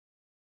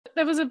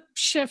There was a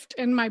shift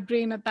in my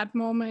brain at that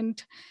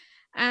moment.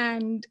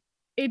 And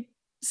it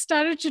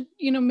started to,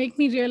 make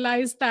me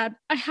realize that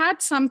I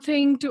had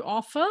something to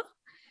offer.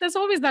 There's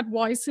always that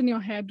voice in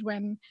your head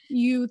when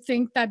you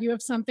think that you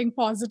have something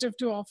positive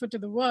to offer to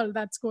the world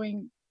that's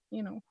going,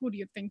 who do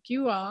you think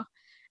you are?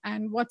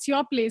 And what's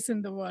your place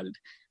in the world?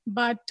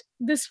 But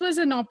this was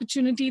an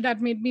opportunity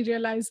that made me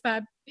realize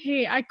that,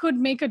 hey, I could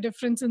make a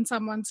difference in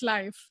someone's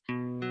life.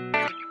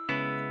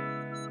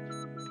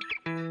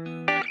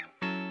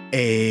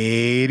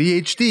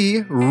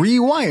 ADHD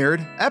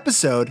Rewired,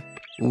 episode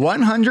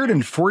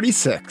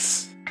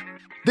 146.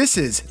 This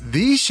is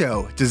the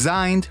show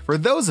designed for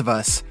those of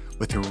us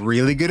with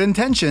really good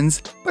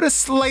intentions, but a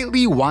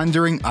slightly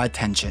wandering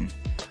attention.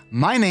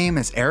 My name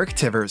is Eric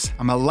Tivers.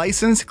 I'm a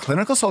licensed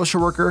clinical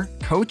social worker,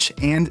 coach,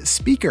 and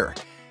speaker.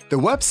 The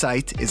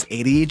website is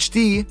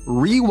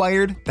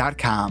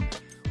ADHDrewired.com.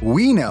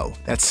 We know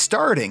that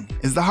starting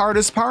is the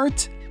hardest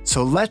part,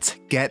 so let's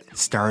get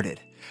started.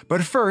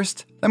 But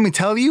first, let me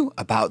tell you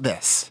about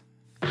this.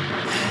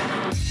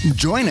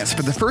 Join us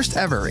for the first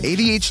ever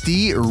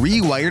ADHD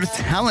Rewired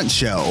Talent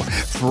Show,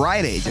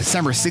 Friday,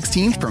 December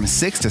 16th from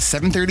 6 to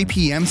 7:30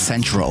 p.m.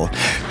 Central.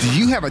 Do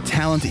you have a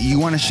talent that you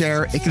want to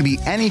share? It can be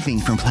anything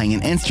from playing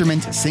an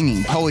instrument,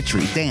 singing,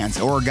 poetry, dance,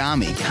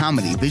 origami,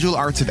 comedy, visual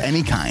arts of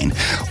any kind.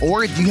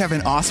 Or do you have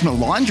an awesome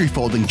laundry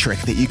folding trick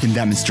that you can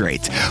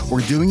demonstrate?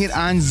 We're doing it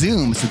on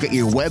Zoom, so get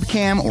your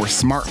webcam or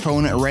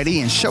smartphone ready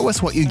and show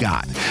us what you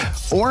got.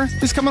 Or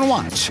just come and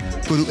watch.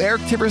 Go to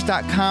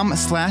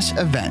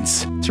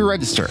erictivers.com/events to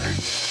register.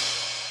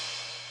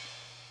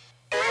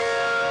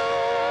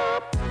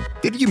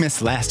 Did you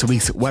miss last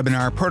week's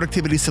webinar,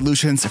 Productivity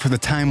Solutions for the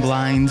Time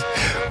Blind?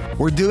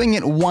 We're doing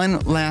it one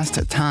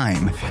last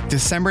time,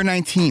 December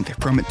 19th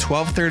from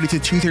 12:30 to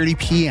 2:30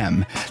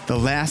 p.m. The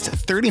last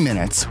 30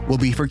 minutes will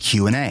be for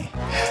Q&A.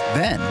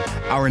 Then,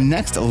 our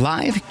next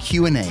live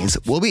Q&As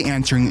will be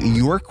answering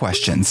your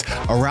questions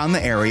around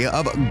the area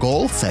of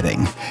goal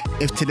setting.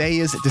 If today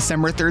is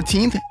December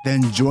 13th,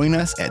 then join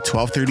us at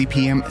 12:30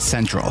 p.m.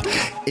 Central.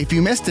 If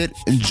you missed it,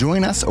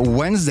 join us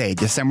Wednesday,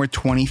 December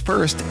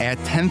 21st at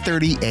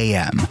 10:30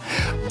 a.m.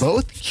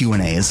 Both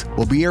Q&As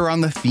will be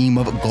around the theme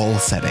of goal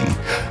setting.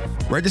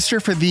 Register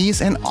for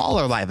these and all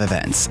our live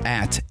events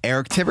at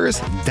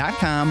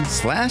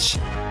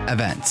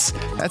erictivers.com/events.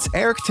 That's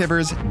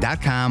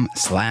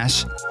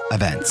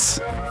erictivers.com/events.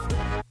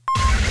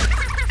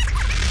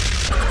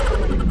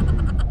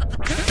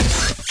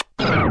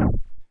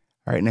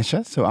 All right,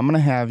 Nisha, so I'm going to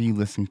have you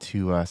listen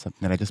to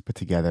something that I just put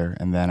together,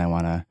 and then I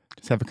want to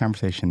just have a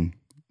conversation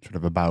sort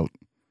of about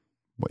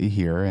what you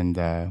hear, and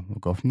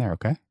we'll go from there,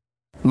 okay?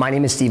 My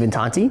name is Stephen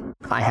Tonti.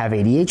 I have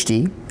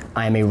ADHD.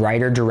 I am a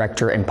writer,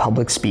 director, and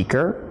public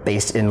speaker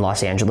based in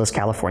Los Angeles,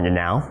 California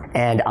now.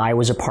 And I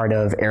was a part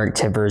of Eric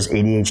Tivers'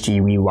 ADHD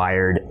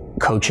Rewired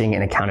coaching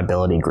and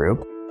accountability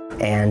group.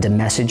 And a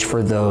message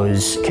for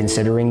those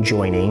considering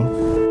joining: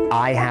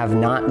 I have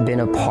not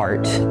been a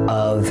part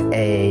of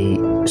a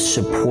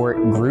support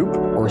group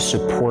or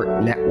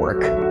support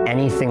network,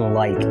 anything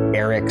like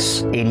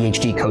Eric's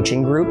ADHD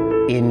coaching group,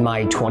 in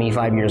my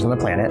 25 years on the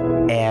planet.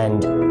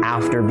 And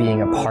after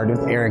being a part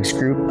of Eric's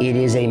group, it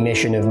is a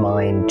mission of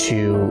mine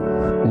to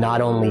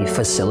not only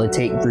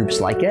facilitate groups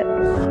like it,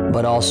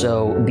 but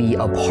also be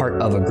a part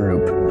of a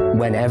group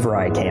whenever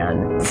I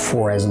can,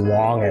 for as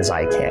long as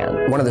I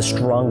can. One of the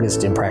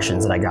strongest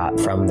impressions that I got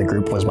from the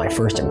group was my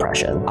first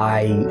impression.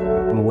 I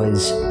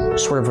was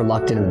sort of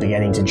reluctant in the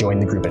beginning to join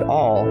the group at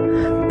all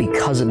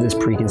because of this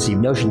preconceived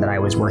notion that I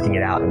was working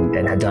it out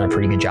and had done a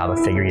pretty good job of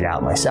figuring it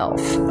out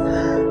myself.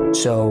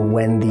 So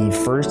when the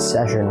first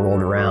session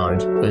rolled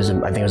around, I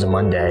think it was a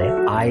Monday,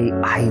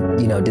 I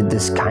did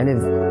this kind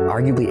of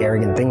arguably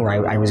arrogant thing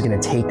where I was going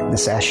to take the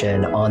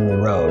session on the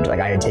road. Like,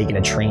 I had taken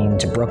a train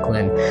to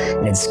Brooklyn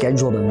and had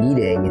scheduled a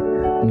meeting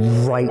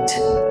right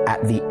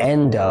at the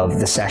end of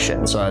the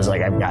session. So I was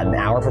like, I've got an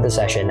hour for the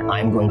session.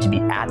 I'm going to be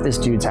at this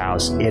dude's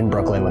house in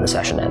Brooklyn when the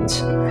session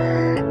ends.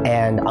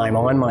 And I'm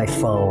on my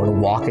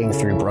phone walking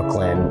through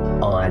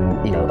Brooklyn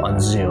on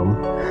Zoom.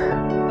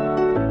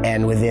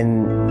 And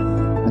within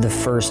the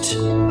first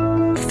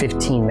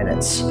 15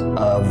 minutes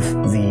of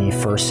the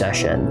first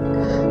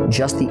session,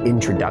 just the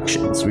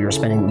introductions. We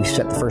spent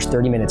the first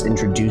 30 minutes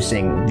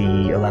introducing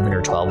the 11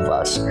 or 12 of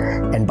us.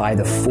 And by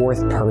the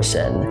fourth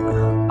person,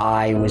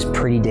 I was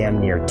pretty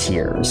damn near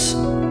tears,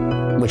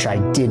 which I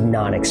did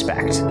not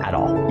expect at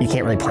all. You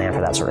can't really plan for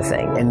that sort of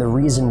thing. And the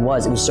reason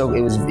was, it was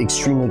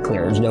extremely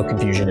clear. There was no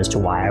confusion as to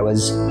why I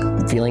was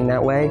feeling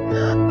that way.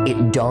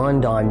 It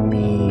dawned on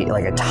me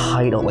like a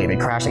tidal wave.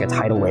 It crashed like a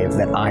tidal wave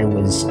that I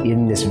was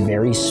in this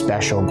very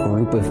special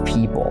group of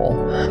people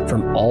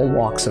from all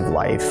walks of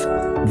life,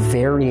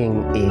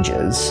 varying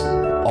ages,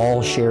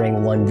 all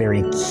sharing one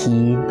very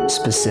key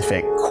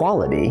specific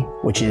quality,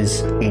 which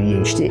is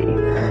ADHD.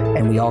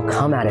 And we all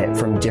come at it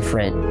from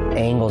different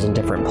angles and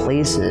different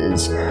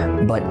places,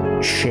 but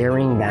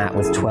sharing that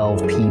with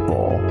 12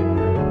 people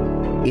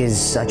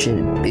is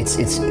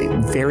it's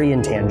very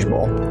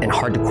intangible and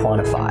hard to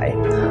quantify,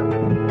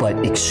 but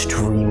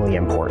extremely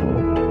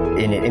important.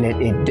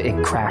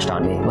 it crashed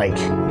on me, like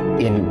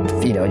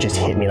it just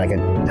hit me like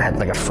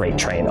a freight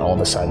train all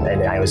of a sudden.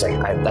 And I was like,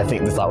 I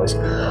think the thought was,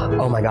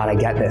 oh my God, I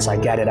get this. I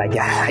get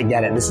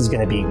it. This is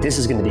going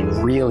to be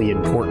really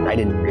important. I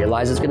didn't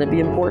realize it's going to be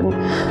important,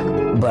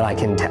 but I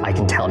can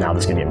tell now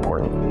this is going to be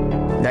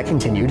important. That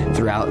continued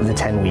throughout the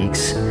 10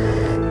 weeks.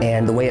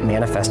 And the way it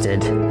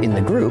manifested in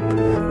the group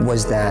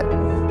was that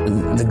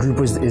the group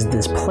is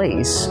this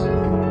place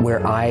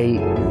where I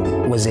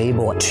was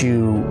able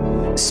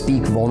to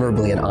speak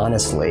vulnerably and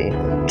honestly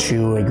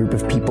to a group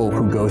of people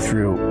who go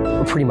through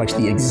pretty much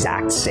the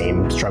exact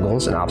same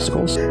struggles and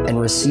obstacles, and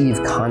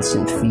receive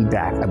constant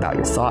feedback about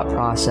your thought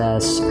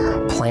process,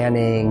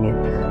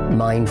 planning,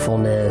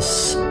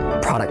 mindfulness,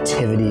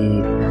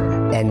 productivity,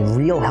 and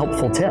real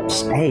helpful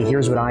tips. Hey,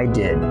 here's what I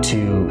did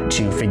to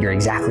figure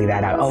exactly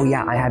that out. Oh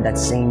yeah, I had that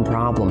same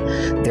problem.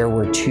 There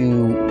were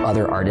 2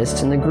 other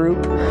artists in the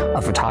group,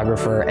 a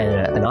photographer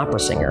and an opera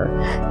singer.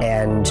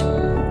 And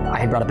I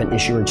had brought up an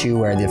issue or 2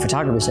 where the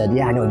photographer said,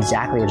 yeah, I know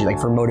exactly what you like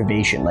for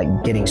motivation,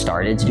 like getting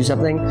started to do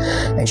something.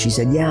 And she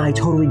said, yeah, I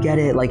totally get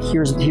it. Like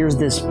here's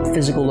this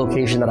physical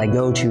location that I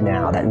go to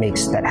now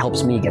that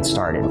helps me get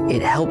started.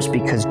 It helps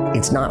because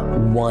it's not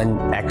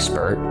one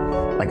expert,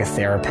 like a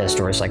therapist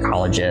or a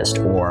psychologist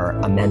or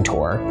a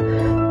mentor,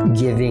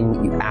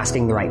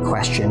 asking the right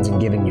questions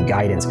and giving you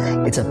guidance.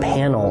 It's a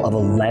panel of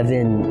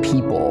 11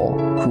 people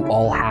who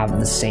all have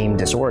the same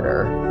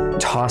disorder,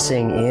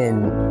 tossing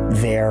in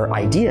their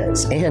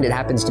ideas. And it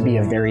happens to be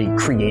a very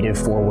creative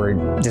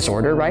forward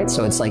disorder, right?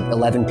 So it's like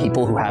 11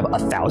 people who have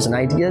 1,000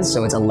 ideas.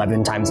 So it's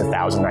 11 times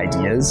 1,000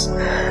 ideas.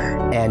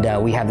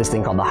 And we have this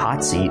thing called the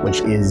hot seat,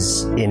 which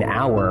is an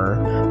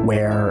hour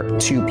where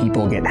 2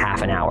 people get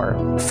half an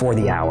hour for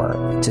the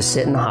hour to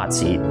sit in the hot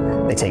seat.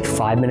 They take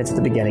 5 minutes at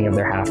the beginning of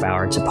their half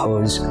hour to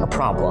pose a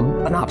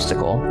problem, an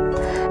obstacle.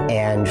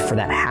 And for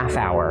that half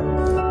hour,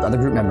 other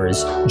group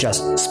members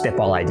just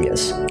spitball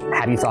ideas.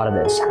 Have you thought of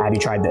this? Have you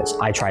tried this?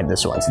 I tried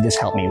this once. This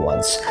helped me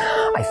once.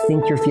 I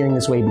think you're feeling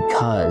this way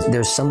because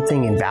there's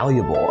something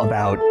invaluable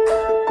about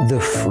the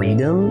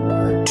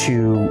freedom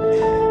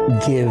to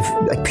give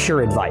like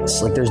pure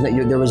advice. Like there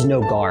was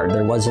no guard.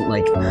 There wasn't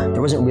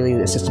really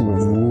a system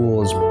of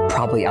rules,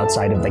 probably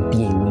outside of like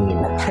being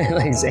mean,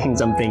 like saying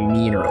something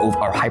mean or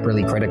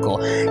hyperly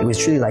critical. It was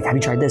truly like, have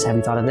you tried this? Have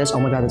you thought of this? Oh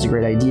my God, that's a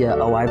great idea.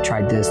 Oh, I've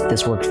tried this.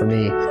 This worked for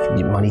me.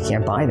 Money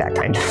can't buy that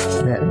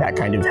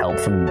kind of help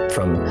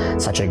from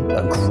such a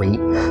great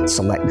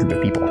select group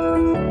of people.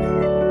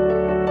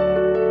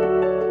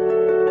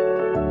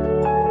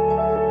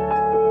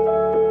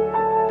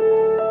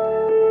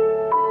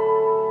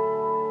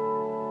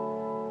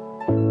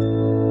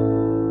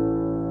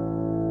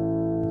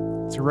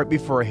 So right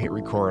before I hit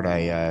record,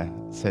 I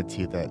said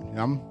to you that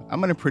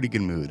I'm in a pretty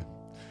good mood.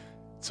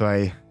 So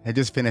I had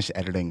just finished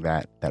editing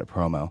that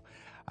promo.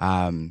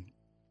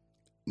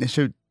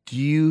 Nisha,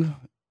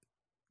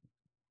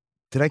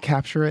 did I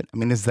capture it? I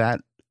mean, is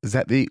that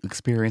the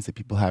experience that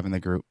people have in the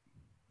group?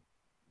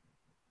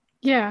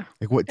 Yeah.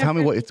 Like tell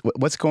me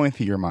what's going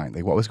through your mind?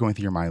 Like what was going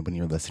through your mind when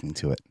you were listening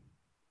to it?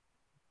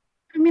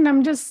 I mean,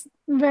 I'm just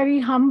very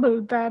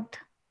humbled that,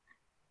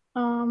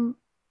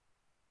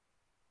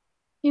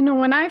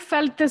 when I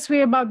felt this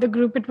way about the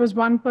group, it was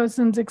one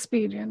person's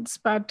experience.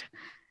 But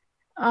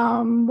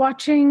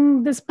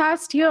watching this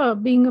past year,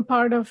 being a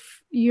part of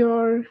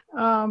your,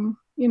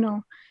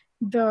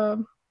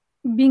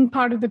 being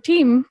part of the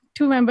team,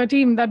 2-member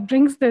team that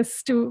brings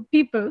this to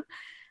people,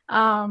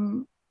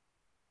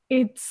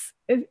 it's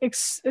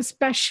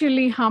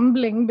especially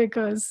humbling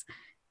because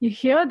you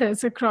hear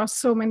this across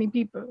so many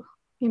people.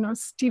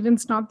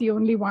 Stephen's not the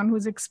only one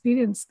who's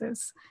experienced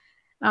this.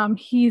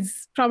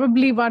 He's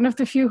probably one of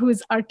the few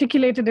who's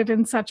articulated it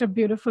in such a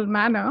beautiful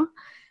manner.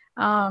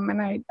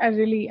 And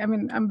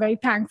I'm very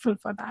thankful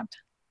for that.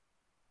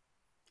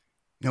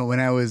 When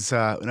I was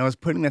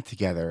putting that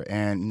together,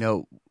 and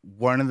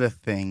one of the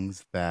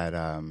things that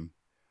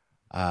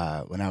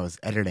when I was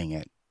editing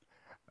it,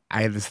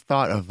 I had this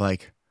thought of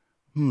like,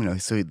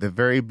 so at the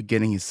very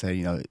beginning, he said,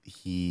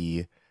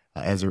 he,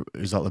 as a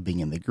result of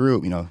being in the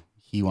group,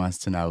 he wants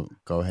to now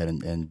go ahead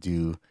and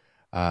do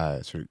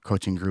sort of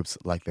coaching groups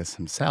like this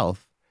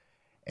himself.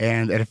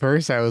 And at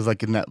first I was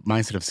like in that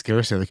mindset of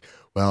scarcity, like,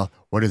 well,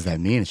 what does that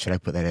mean? Should I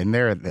put that in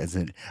there?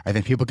 I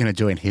think people can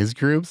join his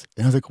groups.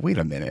 And I was like, wait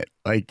a minute.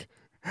 Like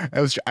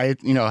I had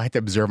to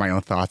observe my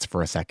own thoughts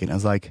for a second. I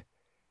was like,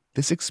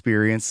 this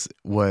experience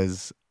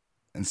was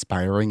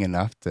inspiring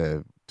enough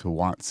to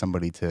want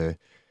somebody to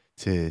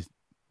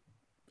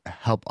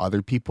help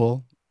other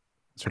people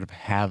sort of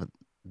have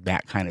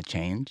that kind of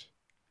change.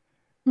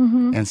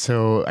 Mm-hmm. And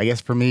so I guess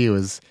for me, it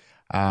was,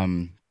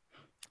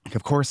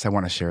 of course I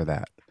want to share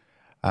that.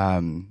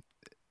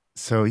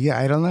 So yeah,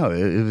 I don't know.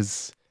 It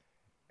was,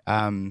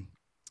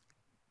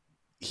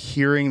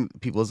 hearing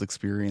people's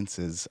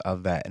experiences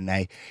of that. And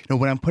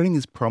when I'm putting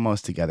these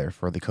promos together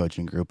for the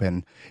coaching group,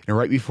 and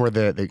right before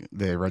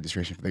the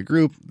registration for the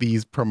group,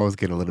 these promos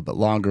get a little bit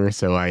longer.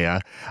 So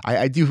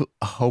I do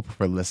hope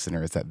for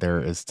listeners that there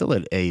is still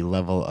a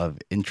level of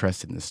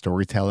interest in the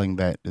storytelling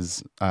that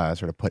is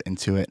sort of put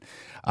into it.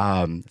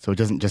 So it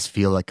doesn't just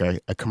feel like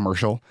a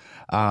commercial.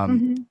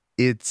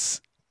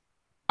 It's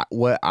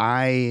what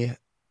I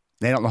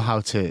don't know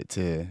how to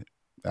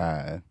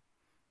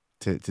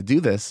do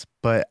this,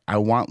 but I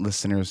want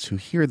listeners who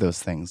hear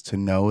those things to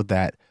know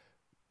that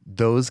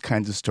those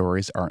kinds of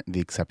stories aren't the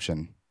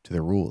exception to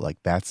the rule. Like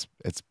it's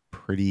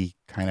pretty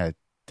kind of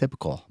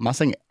typical. I'm not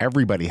saying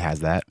everybody has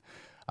that,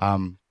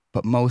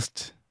 but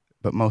most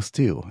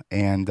do.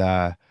 And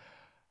I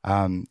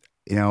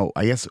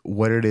guess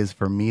what it is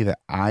for me that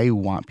I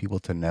want people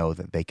to know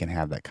that they can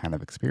have that kind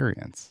of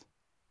experience.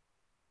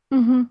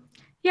 Mm-hmm.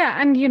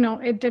 Yeah, and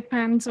it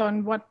depends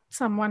on what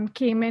someone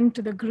came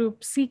into the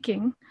group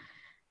seeking.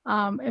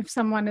 If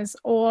someone is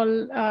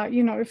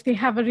if they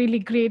have a really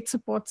great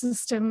support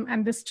system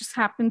and this just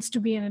happens to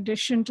be in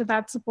addition to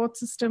that support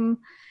system,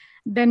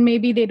 then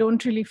maybe they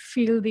don't really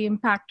feel the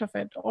impact of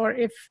it. Or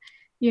if,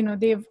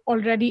 they've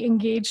already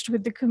engaged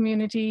with the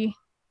community,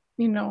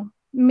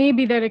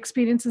 maybe their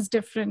experience is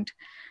different.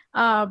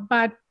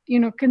 But,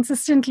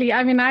 consistently,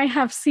 I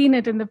have seen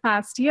it in the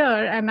past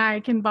year, and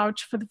I can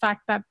vouch for the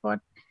fact that what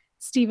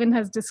Stephen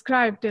has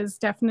described is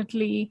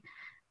definitely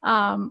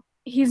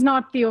he's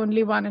not the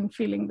only one in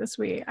feeling this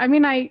way.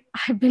 I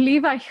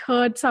believe I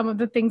heard some of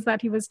the things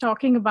that he was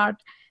talking about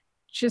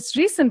just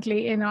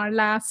recently in our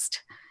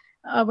last,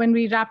 when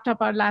we wrapped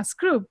up our last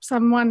group.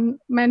 Someone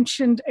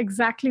mentioned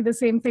exactly the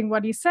same thing,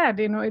 what he said.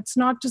 It's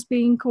not just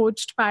being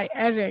coached by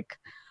Eric,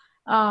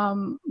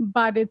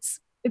 but it's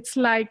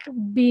like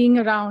being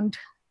around,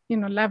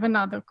 11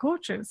 other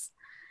coaches.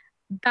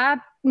 That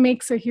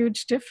makes a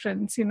huge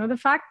difference. The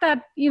fact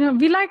that,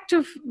 we like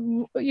to,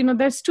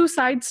 there's two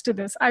sides to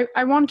this.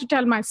 I want to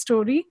tell my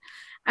story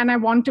and I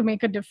want to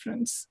make a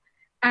difference.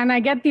 And I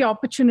get the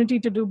opportunity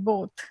to do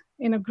both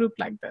in a group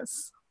like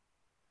this,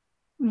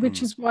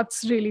 which is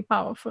what's really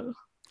powerful.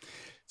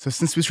 So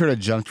since we sort of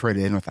jumped right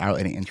in without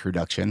any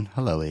introduction,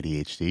 hello,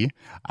 ADHD,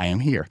 I am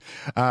here.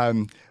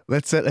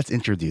 Let's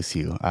introduce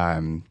you.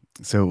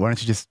 So why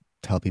don't you just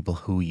tell people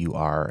who you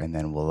are and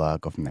then we'll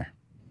go from there.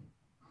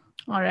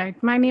 All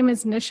right. My name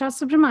is Nisha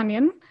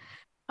Subramanian.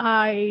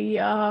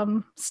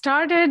 I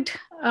started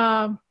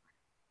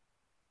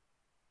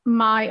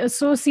my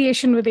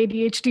association with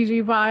ADHD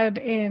Rewired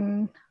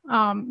in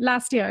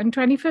last year, in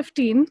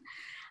 2015,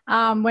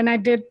 when I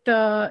did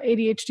the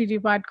ADHD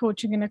Rewired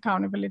Coaching and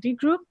Accountability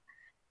group.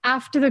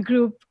 After the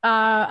group,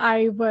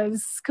 I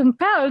was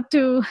compelled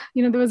to,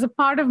 there was a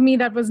part of me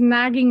that was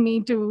nagging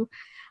me to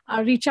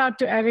reach out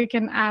to Eric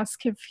and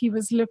ask if he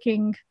was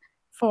looking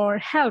for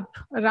help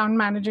around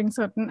managing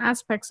certain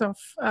aspects of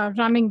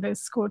running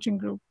this coaching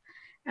group.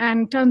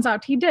 And turns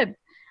out he did.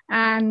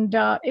 And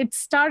it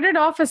started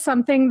off as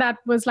something that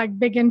was like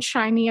big and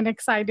shiny and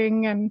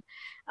exciting. And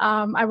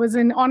I was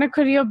on a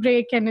career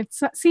break and it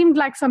seemed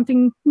like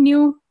something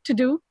new to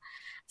do.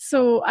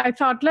 So I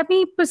thought, let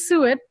me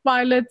pursue it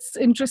while it's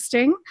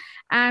interesting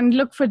and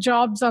look for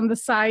jobs on the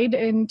side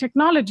in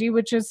technology,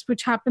 which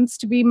happens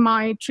to be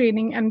my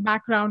training and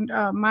background,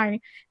 my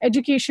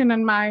education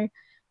and my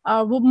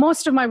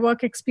most of my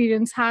work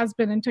experience has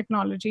been in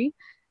technology.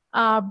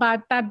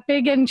 But that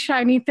big and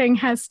shiny thing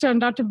has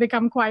turned out to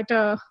become quite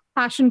a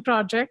passion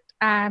project.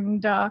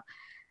 And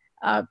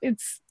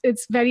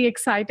it's very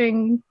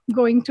exciting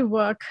going to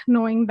work,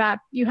 knowing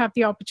that you have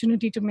the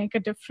opportunity to make a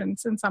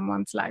difference in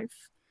someone's life.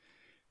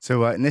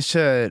 So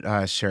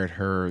Nisha shared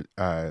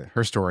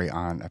her story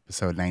on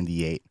episode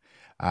 98.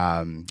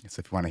 So if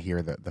you want to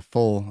hear her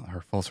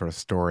full sort of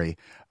story,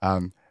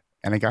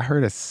 and I got her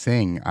to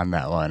sing on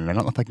that one. And I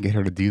don't know if I can get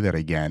her to do that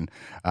again.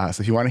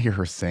 So if you want to hear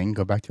her sing,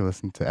 go back to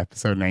listen to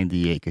episode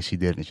 98 because she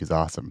did and she's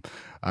awesome.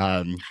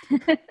 I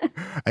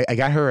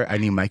got her a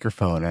new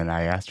microphone and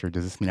I asked her,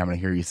 does this mean I'm going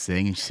to hear you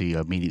sing? And she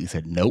immediately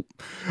said, nope.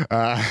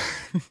 But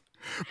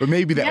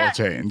maybe that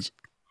will change.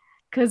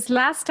 Because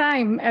last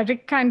time,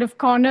 Eric kind of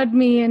cornered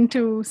me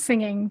into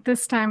singing.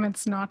 This time,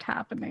 it's not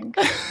happening.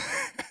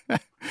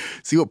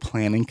 See what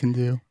planning can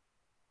do?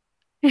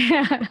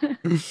 Yeah.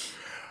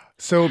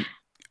 So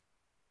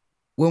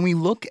when we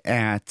look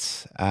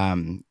at,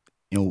 the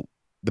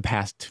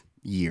past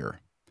year,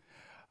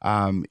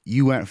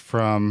 you went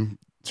from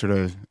sort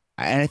of,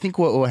 and I think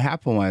what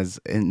happened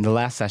was in the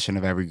last session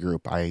of every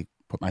group, I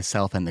put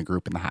myself and the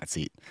group in the hot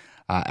seat.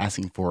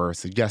 Asking for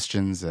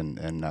suggestions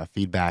and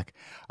feedback.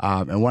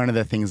 And one of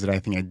the things that I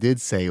think I did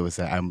say was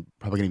that I'm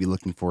probably going to be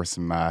looking for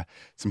some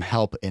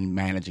help in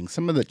managing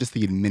some of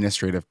the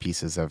administrative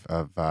pieces of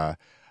the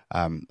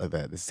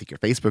secret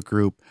Facebook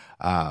group,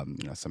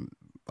 some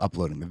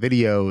uploading the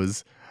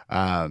videos.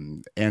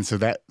 And so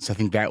I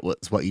think that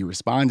was what you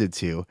responded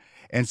to.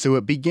 And so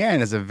it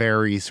began as a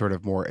very sort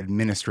of more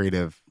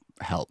administrative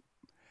help.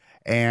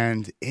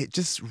 And it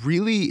just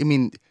really,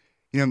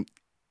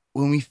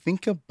 when we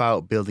think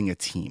about building a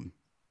team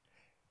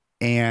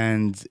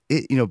and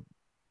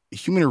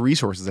human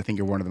resources, I think,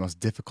 are one of the most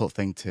difficult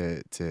thing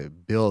to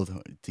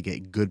build to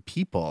get good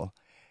people.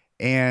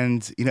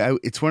 And,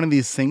 it's one of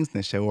these things in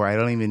the show where I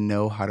don't even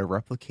know how to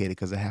replicate it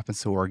because it happens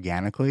so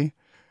organically,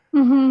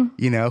 Mm-hmm.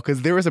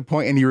 because there was a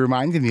point, and you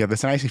reminded me of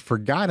this, and I actually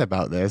forgot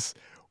about this,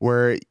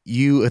 where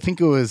I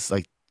think it was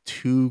like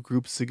 2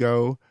 groups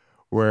ago,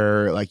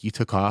 where like you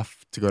took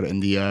off to go to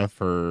India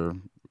for a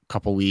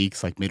couple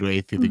weeks, like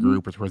midway through the Mm-hmm.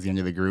 group or towards the end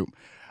of the group.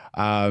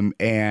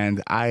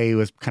 And I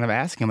was kind of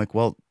asking, like,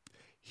 well,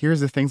 here's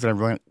the things that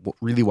I'm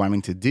really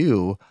wanting to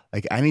do.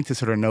 Like, I need to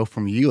sort of know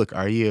from you, like,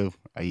 are you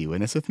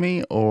in this with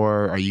me,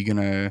 or are you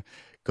gonna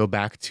go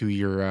back to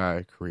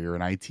your career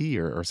in IT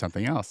or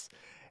something else?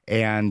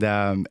 And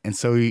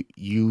so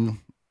you,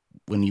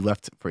 when you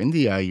left for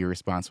India, your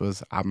response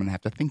was, I'm gonna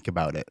have to think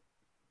about it,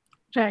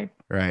 Right.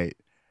 right?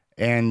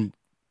 And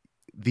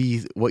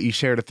what you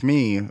shared with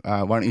me,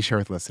 why don't you share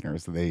with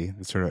listeners that they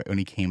sort of when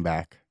you came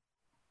back?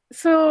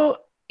 So,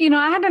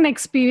 I had an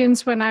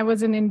experience when I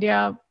was in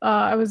India.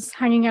 I was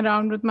hanging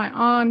around with my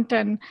aunt,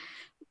 and,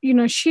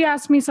 she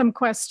asked me some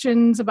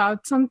questions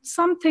about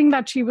something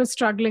that she was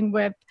struggling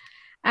with.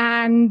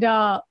 And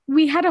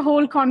we had a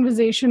whole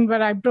conversation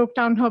where I broke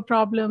down her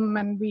problem,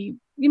 and we,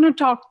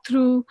 talked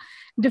through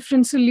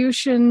different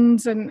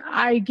solutions. And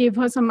I gave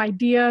her some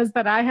ideas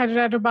that I had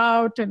read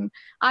about and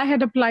I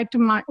had applied to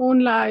my own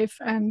life.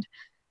 And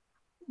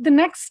the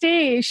next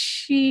day,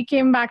 she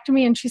came back to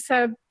me and she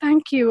said,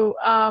 "Thank you.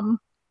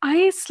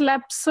 I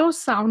slept so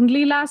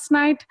soundly last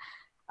night.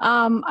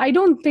 I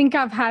don't think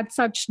I've had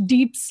such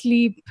deep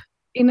sleep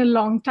in a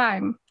long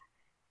time."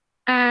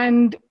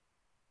 And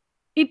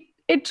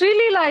it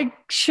really like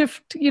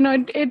shift,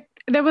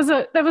 there was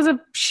a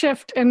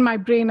shift in my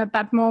brain at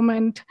that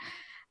moment.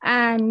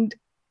 And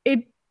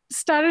it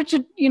started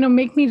to,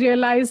 make me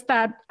realize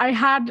that I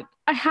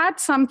had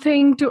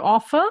something to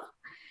offer.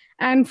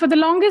 And for the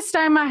longest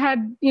time, I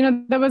had,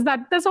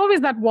 there's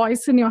always that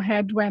voice in your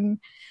head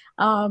when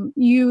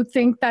you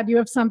think that you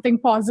have something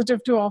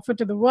positive to offer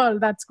to the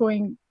world that's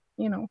going,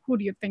 who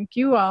do you think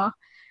you are?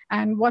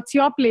 And what's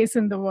your place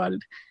in the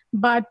world?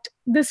 But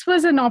this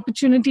was an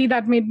opportunity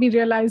that made me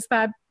realize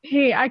that,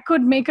 hey, I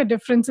could make a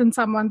difference in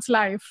someone's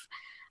life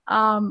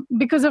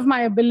because of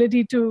my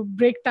ability to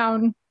break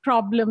down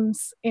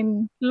problems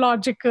in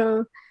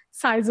logical,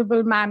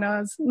 sizable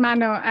manner,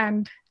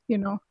 and,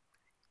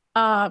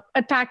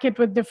 attack it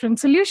with different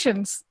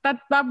solutions. That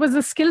was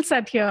a skill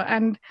set here.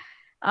 And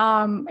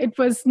it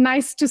was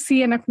nice to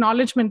see an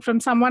acknowledgement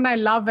from someone I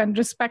love and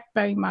respect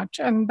very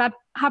much. And that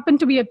happened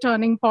to be a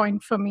turning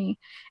point for me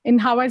in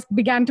how I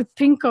began to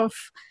think of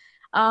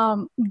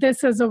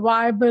this as a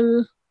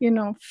viable,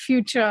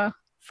 future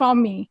for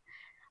me.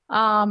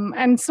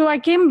 And so I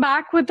came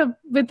back with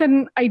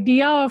an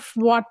idea of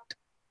what,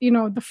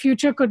 the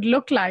future could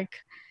look like.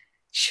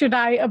 Should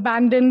I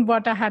abandon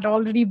what I had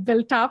already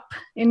built up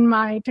in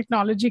my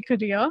technology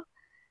career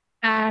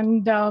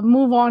and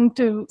move on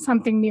to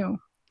something new?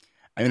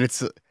 I mean,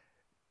 it's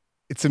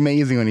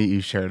amazing when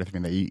you shared with me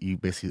that you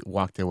basically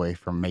walked away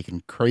from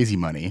making crazy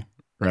money,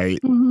 right?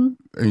 Mm-hmm.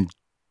 I mean,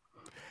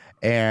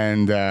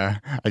 and I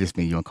just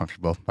made you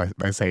uncomfortable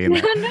by saying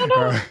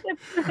that.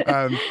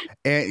 No.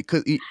 And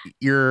because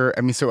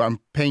so I'm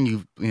paying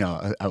you,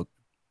 a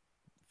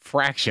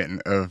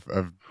fraction of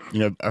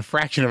a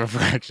fraction of a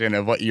fraction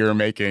of what you're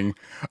making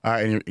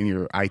in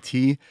your IT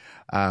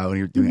when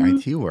you're doing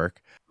Mm-hmm. IT work.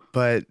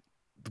 But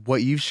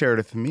what you've shared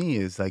with me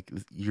is like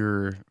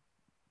you're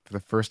for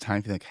the first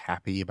time feeling like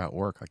happy about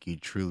work, like you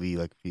truly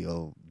like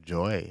feel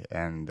joy,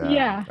 and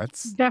Yeah,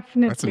 that's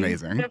definitely.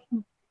 amazing.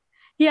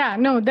 Yeah,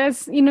 no,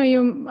 there's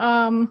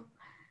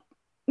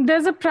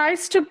a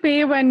price to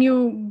pay when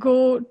you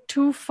go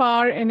too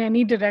far in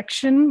any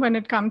direction when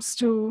it comes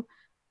to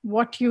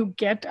what you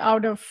get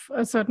out of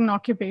a certain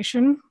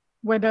occupation,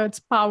 whether it's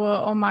power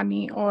or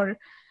money or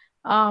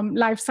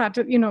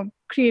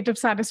creative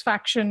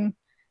satisfaction.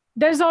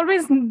 There's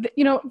always,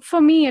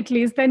 for me at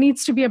least, there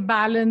needs to be a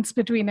balance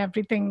between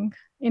everything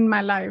in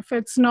my life.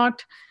 It's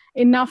not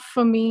enough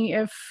for me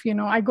if,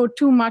 I go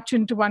too much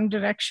into one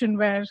direction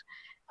where,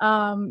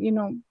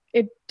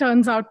 it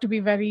turns out to be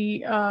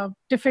very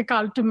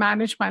difficult to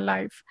manage my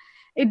life.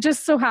 It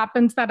just so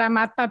happens that I'm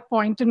at that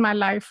point in my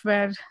life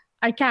where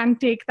I can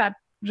take that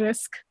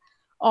risk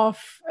of,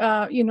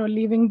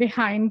 leaving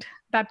behind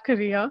that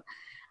career.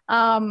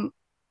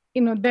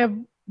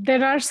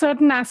 There are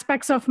certain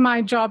aspects of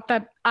my job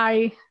that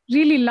I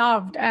really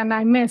loved and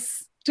I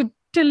miss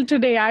till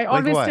today. I Like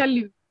always what? tell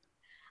you,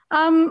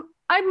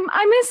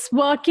 I miss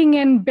working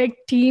in big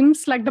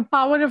teams. Like the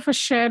power of a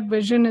shared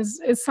vision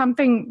is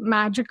something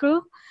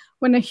magical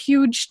when a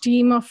huge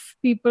team of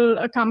people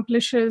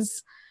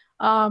accomplishes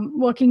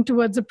working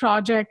towards a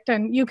project,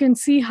 and you can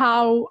see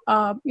how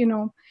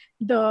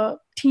the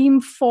team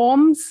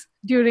forms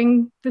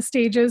during the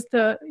stages.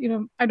 I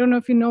don't know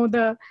if you know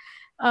there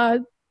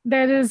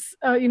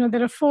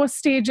are 4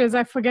 stages.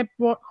 I forget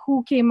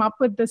who came up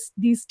with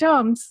these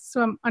terms,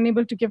 so I'm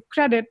unable to give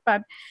credit,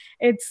 but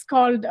it's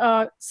called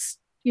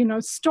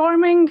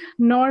storming,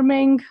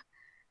 norming,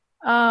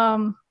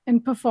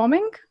 and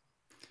performing.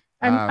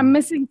 I'm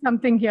missing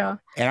something here.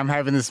 And I'm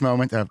having this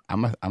moment of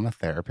I'm a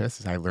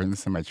therapist. I learned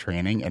this in my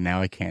training, and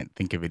now I can't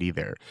think of it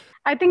either.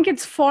 I think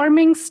it's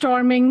forming,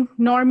 storming,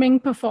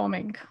 norming,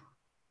 performing.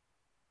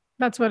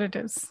 That's what it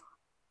is.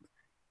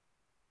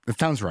 It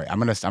sounds right. I'm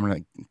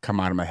gonna come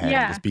out of my head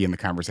and just be in the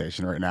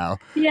conversation right now.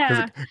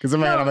 Yeah. Because in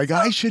my head, I'm like,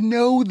 I should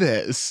know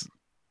this.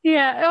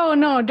 Yeah. Oh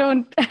no,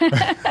 don't.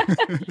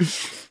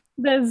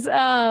 There's,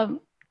 so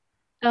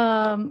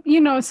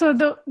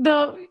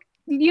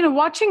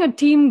watching a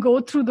team go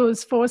through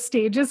those 4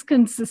 stages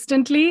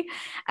consistently,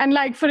 and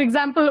like, for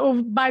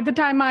example, by the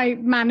time I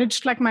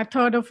managed like my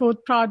 3rd or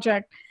 4th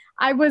project,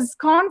 I was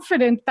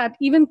confident that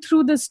even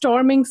through the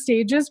storming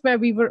stages where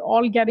we were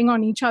all getting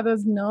on each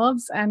other's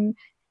nerves and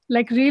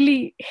like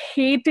really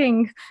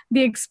hating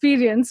the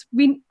experience,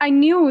 I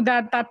knew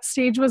that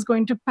stage was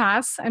going to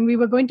pass, and we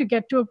were going to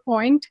get to a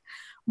point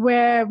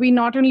where we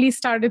not only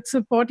started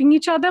supporting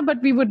each other, but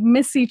we would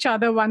miss each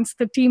other once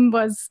the team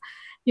was,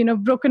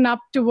 broken up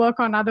to work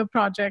on other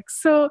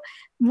projects. So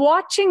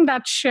watching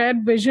that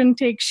shared vision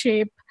take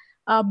shape,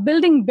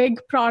 building big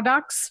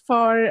products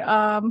for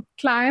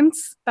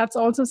clients, that's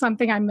also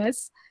something I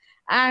miss.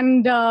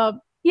 And there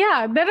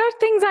are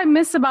things I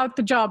miss about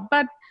the job,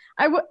 but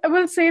I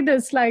will say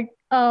this, like,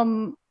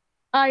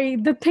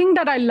 the thing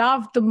that I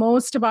loved the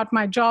most about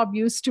my job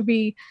used to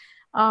be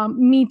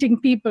meeting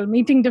people,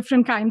 meeting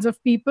different kinds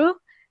of people,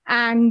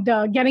 and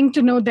getting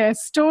to know their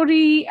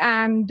story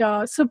and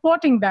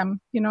supporting them.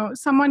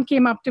 Someone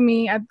came up to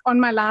me on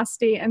my last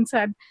day and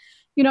said,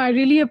 I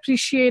really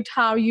appreciate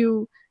how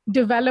you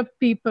develop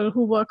people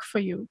who work for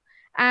you.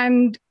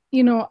 And,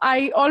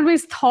 I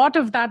always thought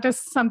of that as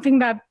something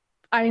that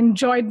I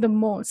enjoyed the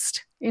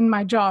most in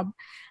my job.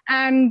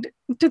 And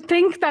to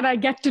think that I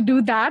get to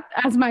do that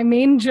as my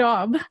main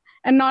job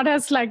and not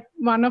as like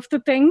one of the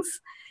things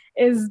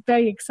is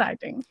very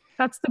exciting.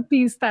 That's the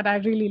piece that I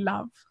really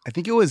love. I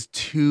think it was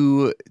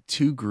two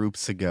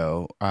groups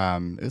ago.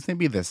 It was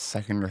maybe the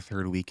 2nd or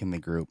 3rd week in the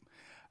group,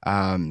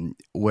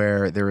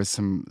 where there was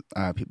some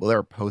people that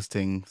were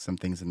posting some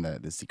things in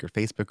the secret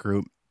Facebook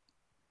group.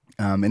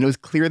 And it was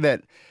clear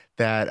that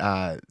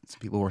some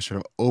people were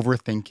sort of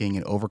overthinking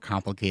and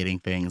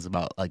overcomplicating things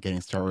about like getting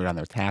started on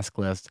their task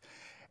list.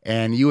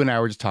 And you and I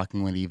were just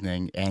talking one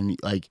evening, and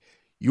like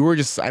you were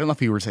just, I don't know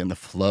if you were saying the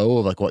flow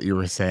of like what you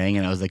were saying.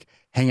 And I was like,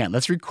 hang on,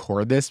 let's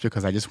record this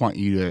because I just want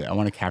I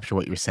want to capture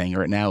what you're saying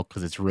right now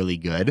because it's really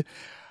good.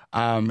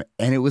 And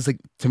it was like,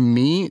 to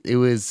me, there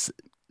was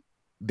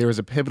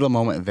a pivotal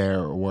moment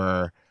there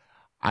where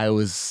I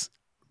was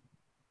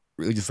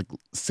really just like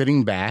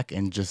sitting back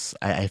and just,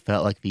 I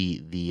felt like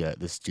the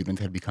student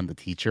had become the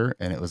teacher,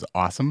 and it was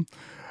awesome.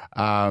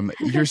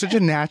 You're such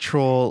a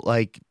natural,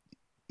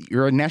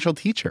 you're a natural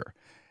teacher.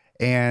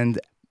 And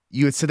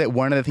you had said that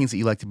one of the things that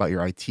you liked about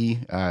your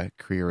IT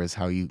career is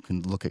how you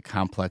can look at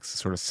complex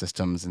sort of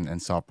systems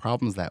and solve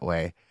problems that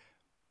way.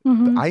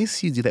 Mm-hmm. But I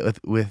see you do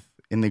that with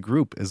in the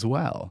group as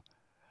well,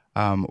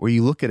 where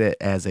you look at it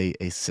as a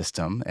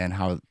system and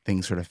how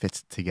things sort of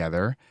fit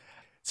together.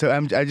 So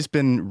I've just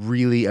been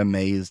really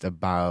amazed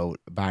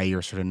by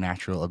your sort of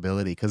natural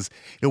ability, because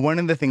one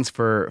of the things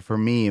for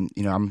me,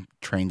 I'm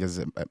trained as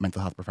a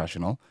mental health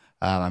professional.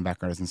 My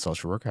background is in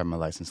social work. I'm a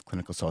licensed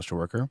clinical social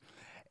worker.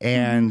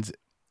 And,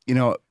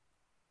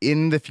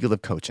 in the field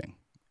of coaching,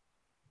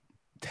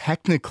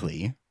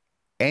 technically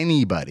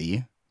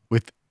anybody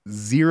with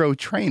 0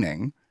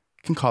 training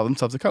can call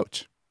themselves a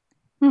coach.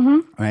 Mm-hmm.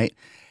 Right.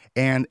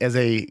 And as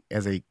a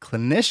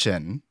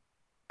clinician,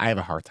 I have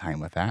a hard time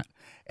with that.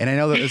 And I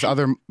know that there's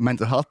other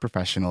mental health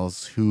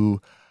professionals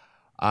who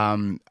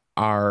have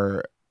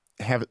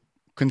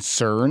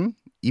concern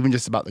even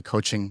just about the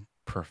coaching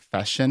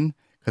profession,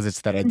 because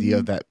it's that idea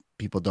mm-hmm. that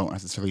people don't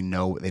necessarily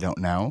know what they don't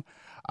know.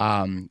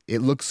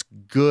 It looks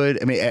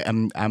good. I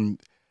mean,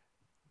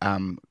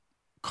 I'm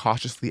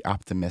cautiously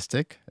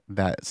optimistic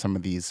that some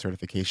of these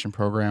certification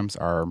programs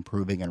are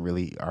improving and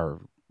really are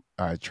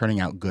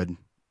churning out good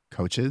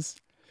coaches.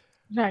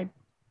 Right.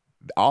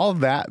 All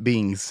that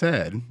being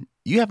said,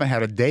 you haven't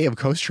had a day of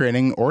coach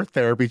training or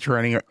therapy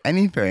training or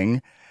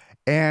anything.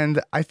 And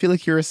I feel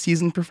like you're a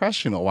seasoned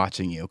professional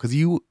watching you, because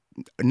you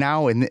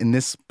now in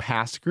this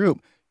past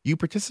group, you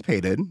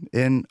participated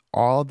in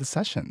all the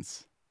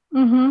sessions.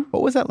 Mm-hmm.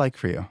 What was that like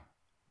for you?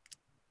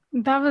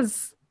 That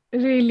was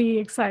really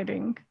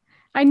exciting.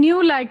 I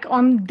knew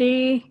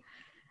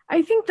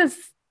I think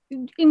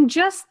in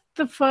just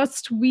the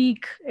first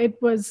week,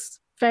 it was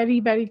very,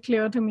 very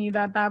clear to me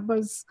that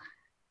was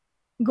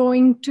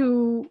going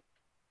to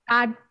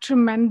add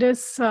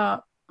tremendous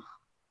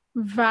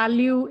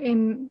value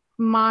in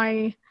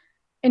my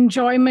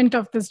enjoyment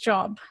of this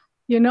job.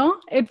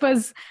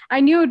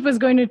 I knew it was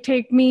going to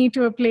take me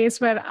to a place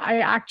where I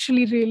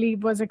actually really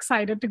was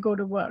excited to go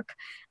to work.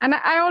 And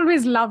I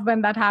always love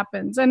when that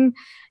happens. And,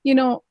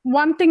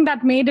 one thing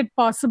that made it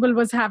possible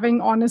was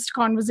having honest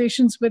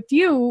conversations with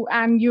you.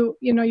 And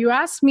you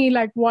asked me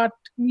what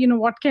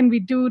can we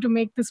do to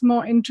make this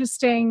more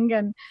interesting?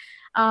 And,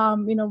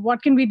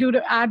 what can we do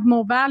to add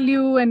more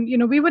value?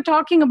 And, we were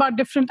talking about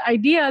different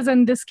ideas,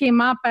 and this came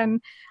up,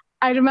 and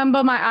I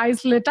remember my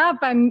eyes lit up,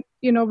 and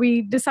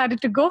we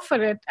decided to go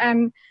for it.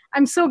 And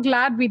I'm so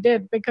glad we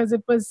did, because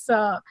it was,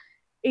 I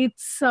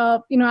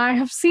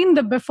have seen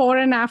the before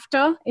and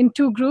after in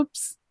two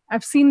groups.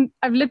 I've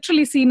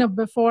literally seen a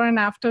before and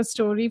after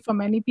story for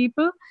many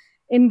people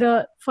in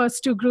the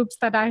first two groups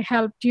that I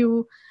helped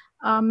you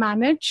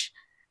manage.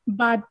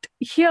 But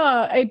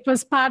here it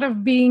was part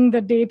of being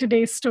the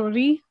day-to-day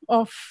story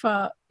of,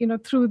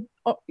 through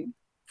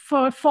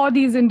for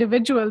these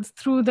individuals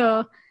through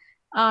the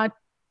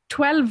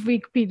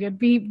 12-week period.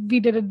 We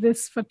did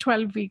this for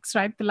 12 weeks,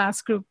 right? The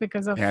last group,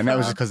 because of and that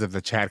was just because of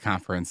the Chad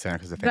conference and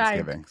because of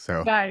Thanksgiving.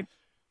 Right.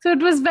 So it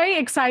was very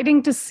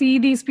exciting to see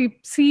these people,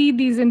 see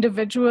these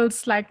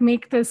individuals like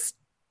make this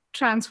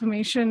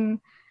transformation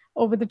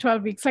over the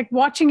 12 weeks. Like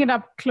watching it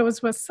up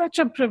close was such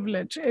a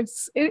privilege. It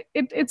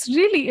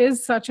really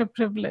is such a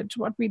privilege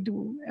what we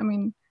do. I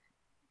mean,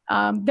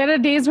 there are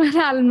days when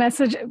I'll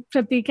message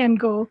Pratik and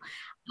go,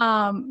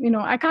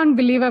 I can't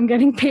believe I'm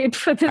getting paid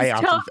for this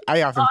job.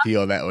 I often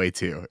feel that way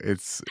too.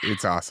 It's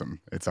awesome.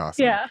 It's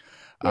awesome. Yeah.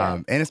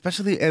 And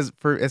especially as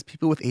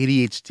people with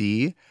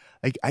ADHD,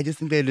 like I just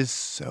think that it is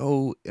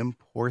so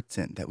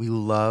important that we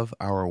love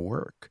our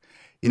work.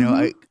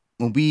 You've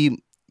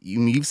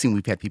seen,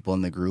 we've had people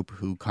in the group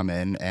who come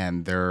in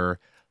and they're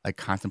like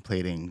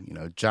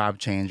contemplating, job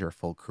change or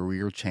full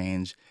career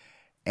change.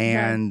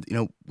 And,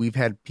 we've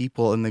had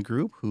people in the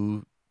group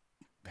who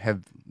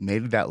have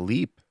made that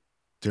leap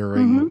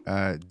during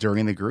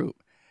the group.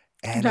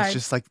 And it's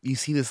just like, you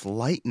see this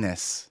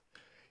lightness,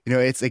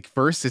 it's like,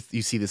 first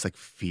you see this like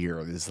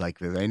fear, this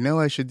I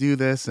know I should do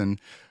this.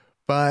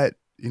 But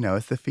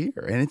it's the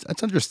fear, and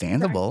it's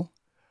understandable. Right.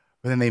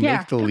 But then they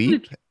make the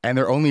leap, and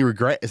their only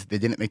regret is that they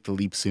didn't make the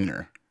leap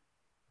sooner.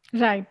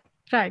 Right.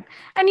 And,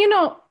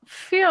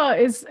 fear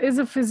is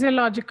a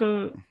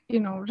physiological,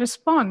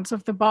 response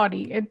of the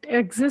body. It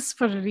exists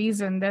for a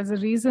reason. There's a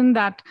reason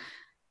that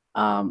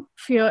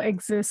fear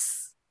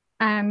exists,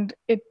 and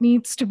it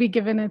needs to be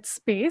given its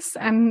space.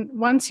 And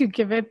once you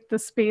give it the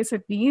space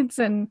it needs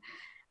and,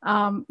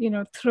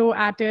 throw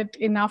at it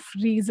enough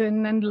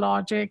reason and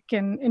logic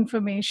and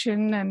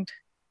information and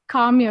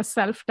calm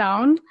yourself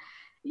down,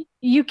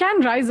 you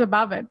can rise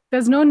above it.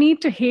 There's no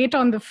need to hate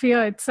on the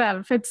fear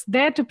itself. It's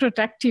there to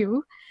protect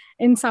you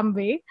in some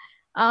way.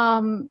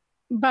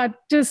 But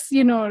just,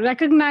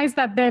 recognize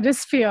that there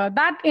is fear.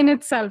 That in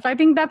itself, I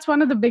think that's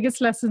one of the biggest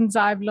lessons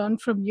I've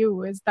learned from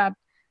you, is that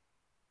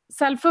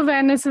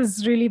self-awareness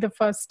is really the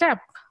first step.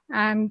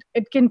 And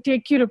it can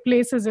take you to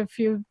places if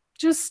you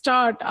just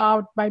start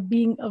out by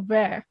being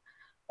aware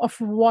of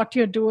what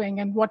you're doing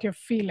and what you're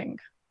feeling.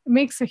 It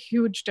makes a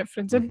huge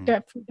difference. It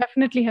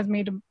definitely has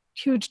made a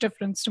huge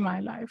difference to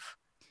my life.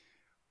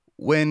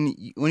 When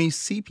you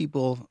see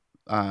people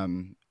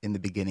in the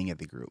beginning of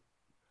the group,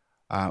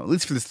 at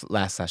least for this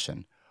last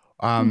session,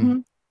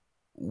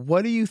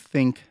 what do you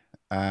think?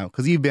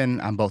 Because you've been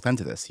on both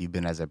ends of this. You've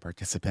been as a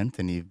participant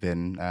and you've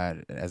been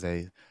as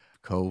a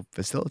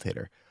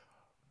co-facilitator.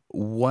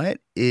 What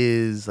do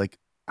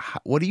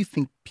you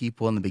think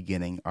people in the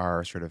beginning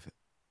are sort of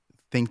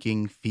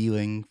thinking,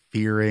 feeling,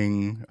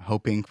 fearing,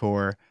 hoping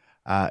for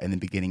in the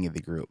beginning of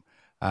the group?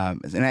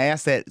 And I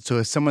ask that, so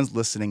if someone's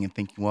listening and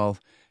thinking, well,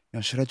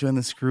 should I join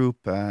this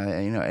group?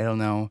 I don't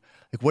know.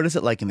 Like, what is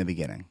it like in the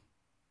beginning?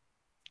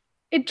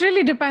 It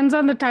really depends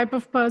on the type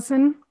of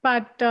person,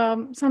 but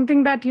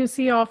something that you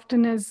see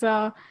often is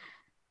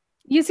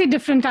you see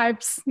different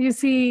types. You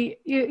see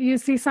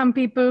some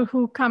people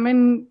who come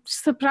in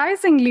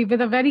surprisingly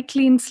with a very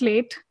clean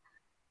slate,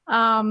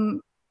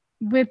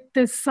 with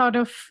this sort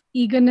of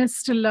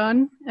eagerness to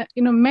learn.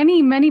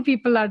 Many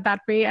people are that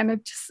way, and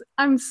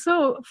I'm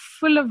so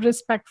full of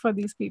respect for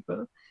these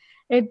people.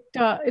 It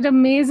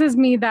amazes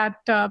me that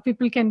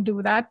people can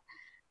do that.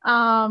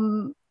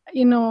 And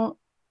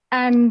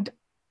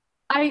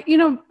I,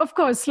 of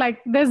course,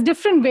 like there's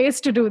different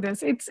ways to do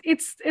this.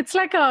 It's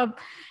like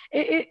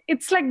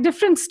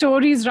different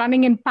stories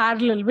running in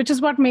parallel, which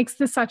is what makes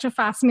this such a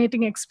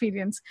fascinating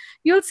experience.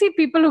 You'll see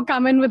people who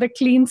come in with a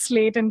clean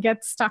slate and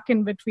get stuck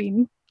in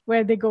between,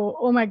 where they go,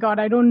 oh my God,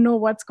 I don't know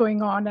what's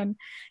going on. And,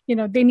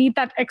 they need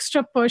that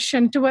extra push.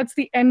 And towards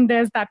the end,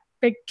 there's that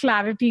big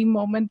clarity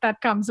moment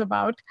that comes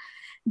about.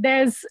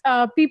 There's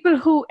people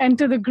who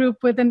enter the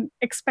group with an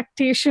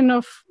expectation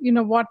of,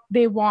 what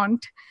they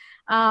want.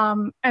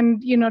 And,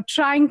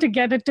 trying to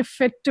get it to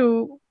fit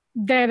to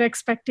their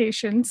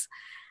expectations.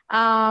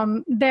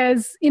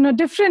 There's,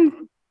 different,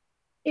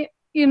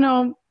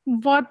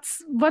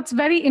 what's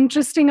very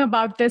interesting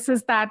about this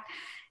is that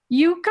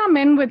you come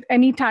in with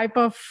any type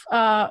of,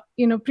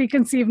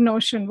 preconceived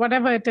notion,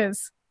 whatever it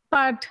is,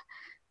 but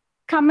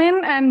come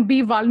in and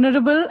be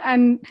vulnerable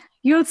and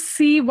you'll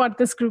see what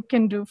this group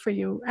can do for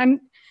you.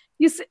 And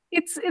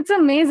it's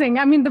amazing.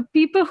 I mean, the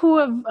people who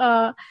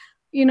have,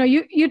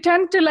 you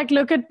tend to like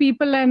look at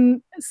people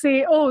and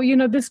say, oh,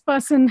 this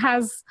person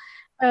has,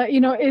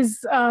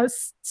 is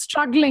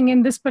struggling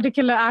in this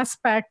particular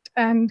aspect.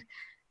 And,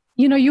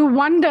 you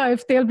wonder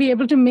if they'll be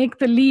able to make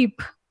the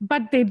leap,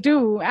 but they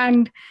do.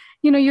 And,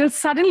 you'll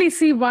suddenly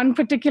see one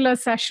particular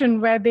session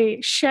where they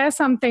share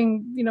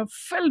something,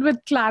 filled with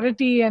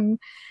clarity and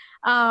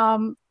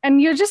And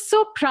you're just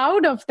so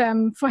proud of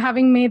them for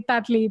having made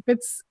that leap.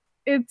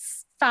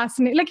 It's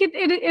fascinating. Like it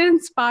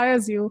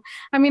inspires you.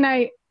 I mean,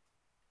 I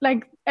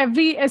like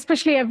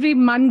especially every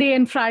Monday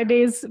and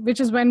Fridays, which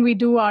is when we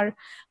do our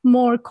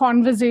more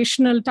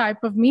conversational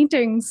type of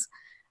meetings.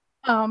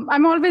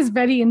 I'm always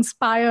very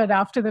inspired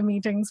after the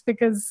meetings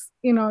because,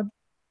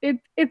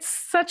 it's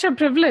such a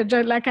privilege,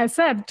 like I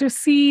said, to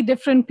see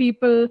different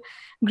people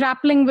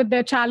grappling with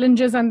their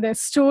challenges and their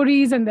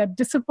stories and their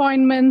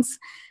disappointments,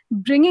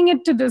 bringing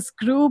it to this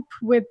group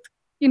with,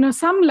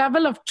 some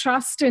level of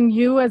trust in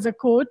you as a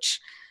coach,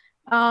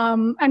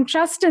 and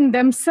trust in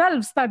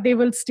themselves that they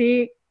will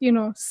stay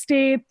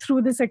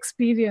through this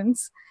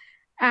experience,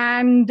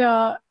 and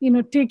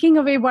taking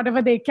away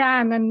whatever they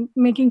can and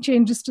making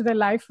changes to their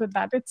life with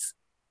that.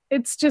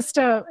 It's just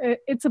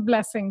it's a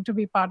blessing to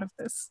be part of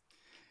this.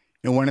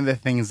 One of the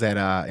things that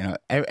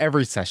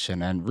every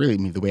session, and really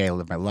the way I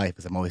live my life,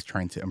 is I'm always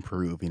trying to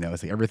improve.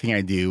 It's like everything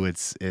I do,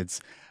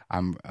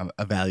 I'm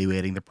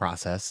evaluating the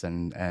process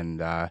and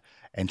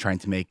trying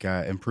to make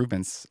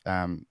improvements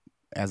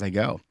as I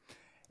go.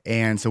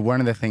 And so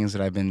one of the things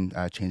that I've been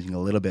changing a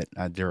little bit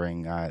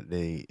during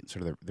the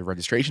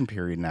registration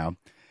period now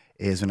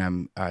is when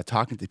I'm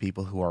talking to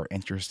people who are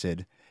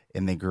interested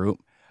in the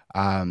group.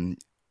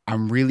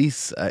 I'm really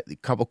a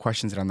couple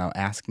questions that I'm now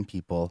asking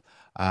people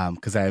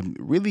because I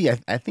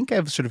think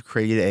I've sort of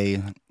created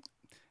I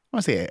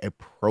want to say a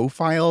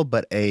profile,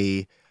 but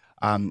I've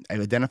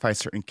identified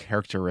certain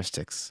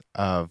characteristics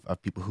of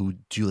people who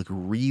do like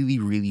really,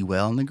 really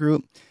well in the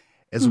group,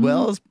 as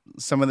well as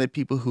some of the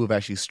people who have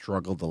actually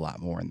struggled a lot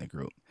more in the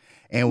group.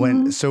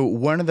 And so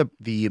one of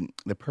the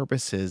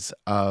purposes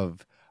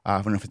of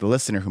for the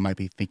listener who might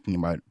be thinking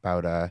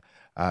about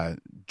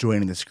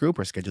joining this group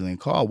or scheduling a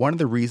call, one of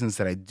the reasons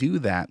that I do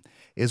that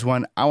is,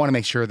 one, I want to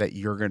make sure that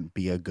you're going to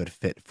be a good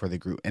fit for the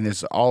group. And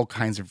there's all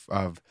kinds of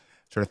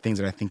sort of things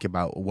that I think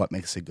about what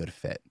makes a good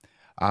fit.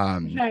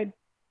 Right.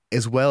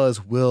 As well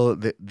as will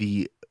that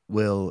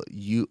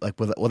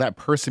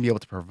person be able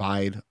to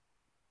provide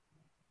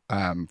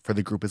for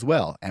the group as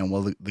well, and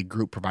will the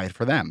group provide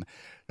for them?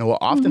 Now, what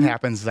often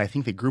happens is I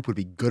think the group would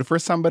be good for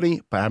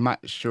somebody, but I'm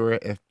not sure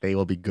if they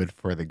will be good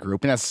for the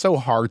group, and that's so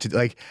hard to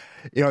do.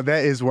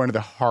 That is one of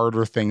the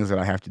harder things that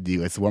I have to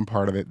do. It's one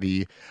part of it,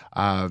 the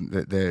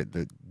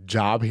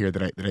job here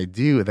that I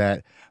do,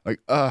 that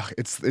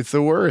it's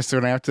the worst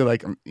when I have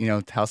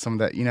to tell someone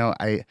that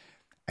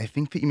I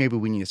think that maybe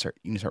we need to start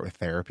with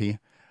therapy,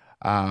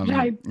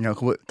 Right.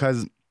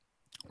 Because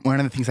one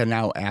of the things I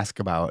now ask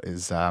about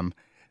is and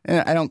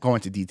I don't go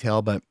into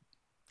detail, but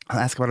I'll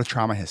ask about a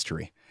trauma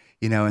history.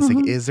 It's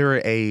like, is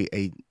there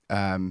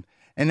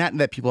and not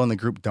that people in the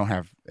group don't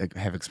have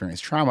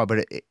experienced trauma,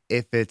 but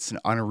if it's an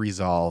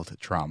unresolved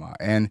trauma.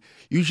 And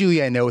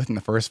usually I know within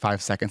the first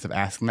 5 seconds of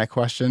asking that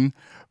question,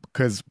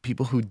 because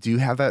people who do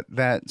have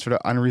that sort of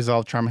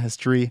unresolved trauma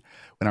history,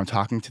 when I'm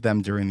talking to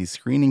them during these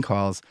screening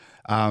calls,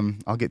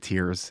 I'll get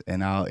tears,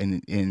 and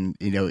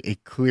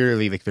it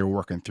clearly, like, they're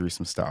working through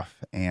some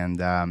stuff.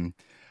 And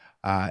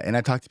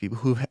I talk to people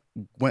who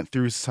went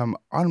through some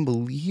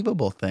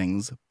unbelievable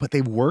things, but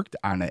they've worked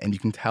on it, and you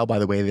can tell by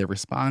the way they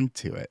respond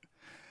to it.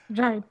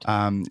 Right.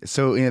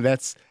 So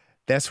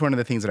that's one of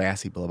the things that I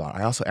ask people about.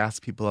 I also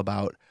ask people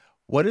about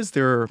what is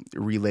their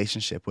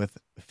relationship with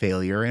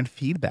failure and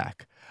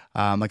feedback.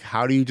 Like,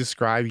 how do you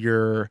describe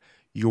your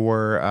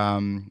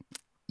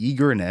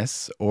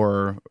eagerness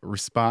or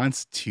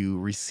response to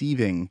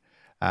receiving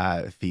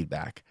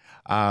feedback?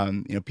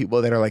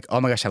 People that are like,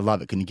 "Oh my gosh, I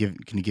love it. Can you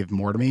give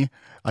more to me?"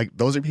 Like,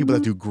 those are people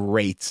that do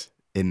great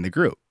in the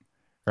group,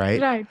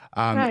 right? Right.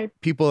 Right.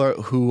 People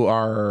who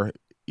are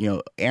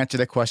answer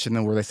that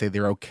question where they say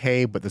they're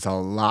okay, but there's a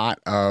lot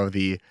of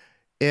the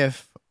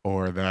if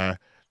or the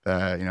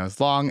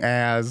as long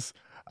as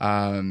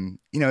a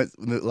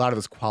lot of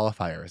those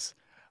qualifiers.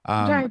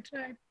 Right.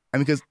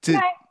 And because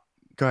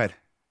go ahead.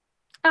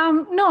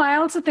 No, I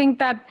also think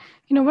that,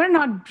 we're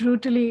not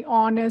brutally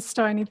honest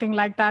or anything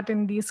like that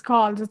in these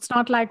calls. It's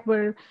not like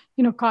we're,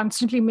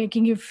 constantly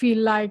making you feel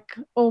like,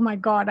 oh my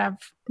God,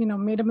 I've,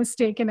 made a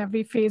mistake in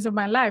every phase of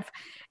my life.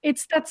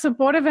 It's that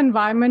supportive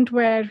environment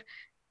where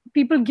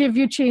people give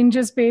you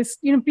changes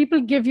based, people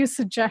give you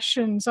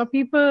suggestions, or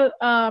people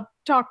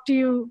talk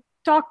to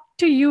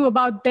you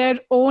about their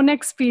own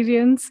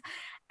experience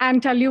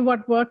and tell you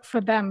what worked for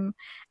them.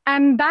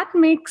 And that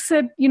makes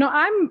it,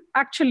 I'm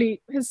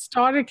actually,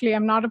 historically,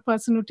 I'm not a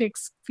person who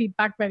takes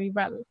feedback very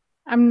well.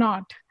 I'm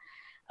not.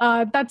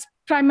 That's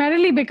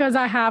primarily because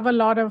I have a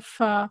lot of,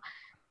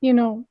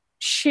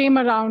 shame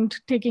around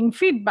taking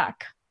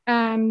feedback.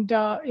 And,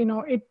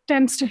 it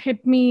tends to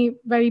hit me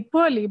very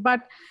poorly.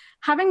 But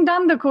having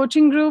done the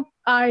coaching group,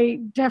 I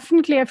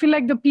feel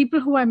like the people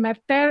who I met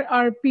there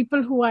are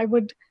people who I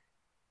would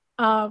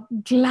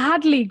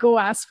gladly go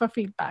ask for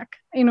feedback.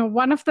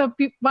 One of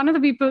the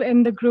people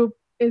in the group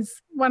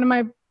is one of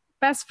my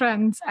best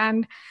friends,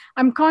 and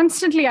I'm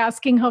constantly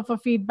asking her for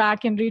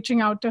feedback and reaching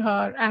out to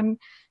her. And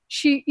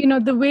she,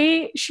 the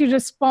way she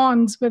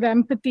responds with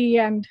empathy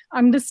and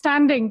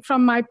understanding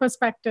from my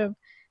perspective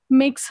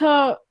makes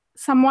her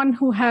someone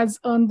who has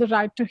earned the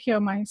right to hear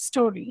my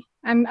story.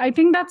 And I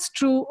think that's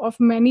true of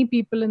many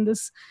people in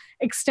this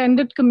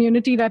extended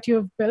community that you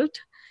have built.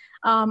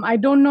 I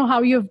don't know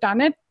how you've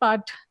done it,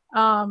 but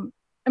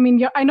I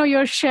mean, I know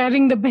you're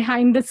sharing the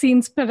behind the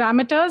scenes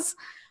parameters,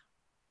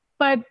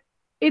 but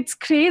it's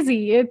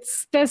crazy.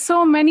 There's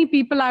so many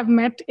people I've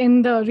met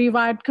in the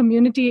Rewired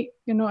community,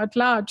 at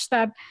large,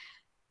 that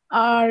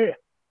are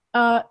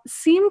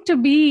seem to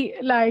be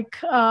like,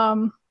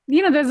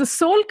 there's a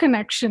soul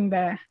connection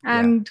there.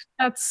 And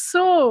that's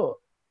so,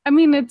 I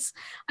mean,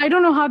 I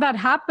don't know how that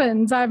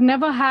happens. I've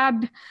never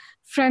had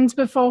friends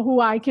before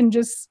who I can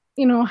just,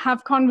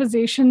 have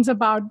conversations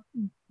about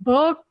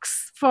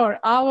books for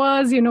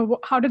hours.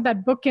 How did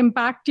that book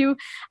impact you?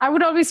 I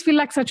would always feel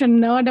like such a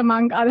nerd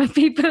among other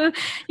people,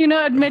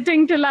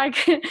 admitting to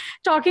like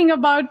talking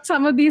about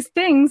some of these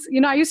things.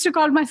 I used to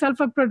call myself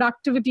a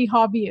productivity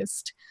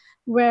hobbyist,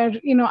 where,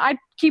 I'd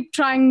keep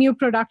trying new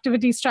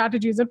productivity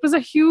strategies. It was a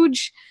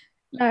huge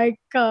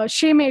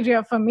shame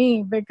area for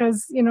me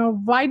because,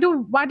 why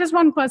does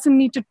one person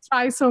need to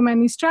try so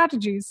many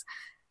strategies?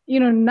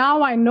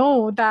 Now I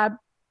know that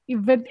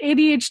with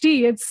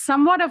ADHD, it's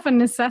somewhat of a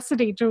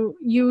necessity to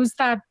use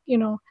that,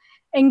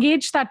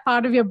 engage that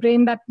part of your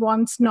brain that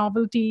wants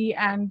novelty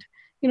and,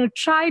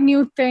 try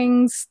new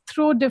things,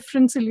 throw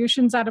different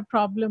solutions at a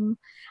problem.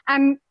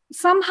 And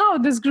somehow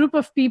this group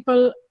of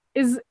people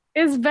is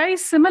very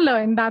similar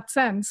in that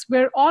sense.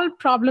 We're all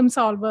problem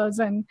solvers,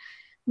 and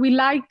we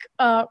like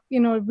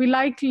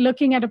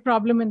looking at a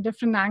problem in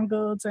different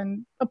angles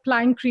and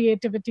applying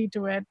creativity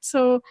to it.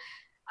 So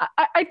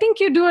I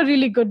think you do a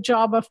really good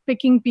job of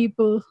picking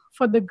people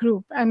for the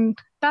group. And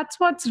that's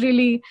what's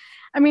really,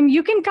 I mean,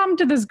 you can come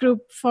to this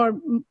group for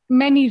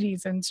many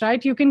reasons,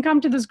 right? You can come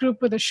to this group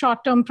with a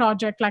short-term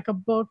project like a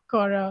book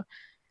or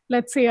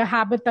let's say a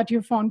habit that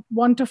you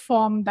want to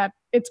form, that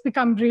it's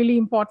become really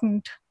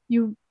important.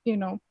 You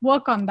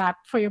work on that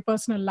for your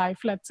personal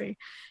life, let's say.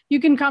 You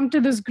can come to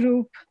this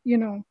group,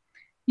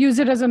 use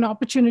it as an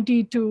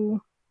opportunity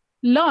to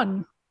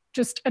learn,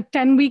 just a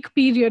 10-week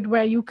period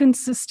where you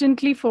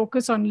consistently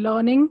focus on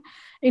learning,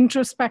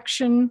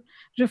 introspection,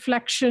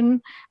 reflection,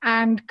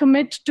 and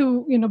commit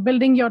to,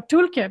 building your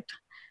toolkit.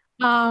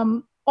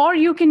 Or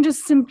you can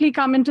just simply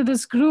come into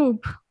this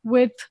group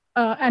with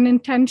an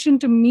intention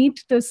to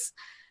meet this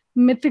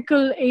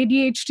mythical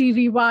ADHD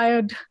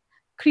rewired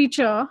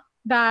creature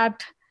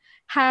that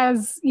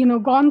has,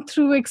 gone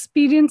through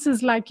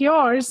experiences like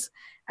yours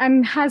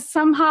and has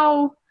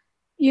somehow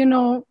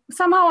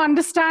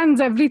understands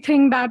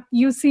everything that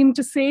you seem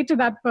to say to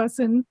that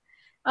person.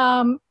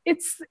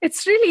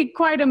 It's really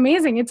quite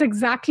amazing. It's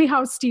exactly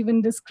how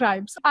Stephen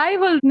describes. I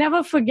will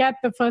never forget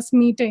the first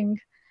meeting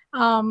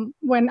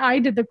when I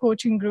did the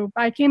coaching group.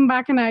 I came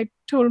back and I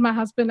told my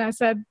husband, I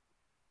said,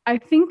 I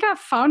think I've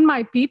found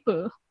my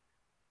people.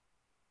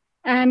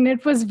 And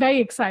it was very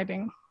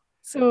exciting.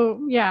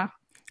 So, yeah.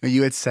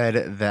 You had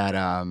said that,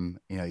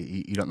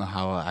 you don't know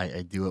how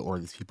I do it, or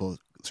these people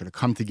sort of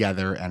come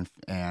together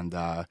and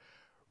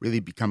really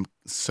become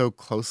so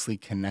closely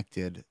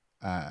connected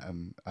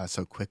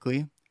so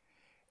quickly.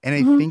 And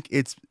I think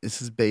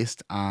this is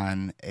based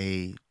on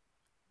a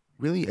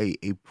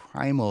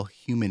primal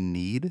human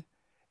need,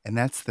 and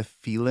that's the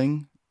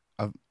feeling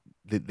of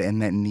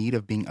and that need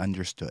of being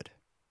understood.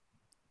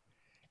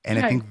 And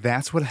I think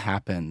that's what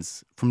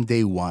happens from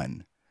day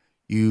one.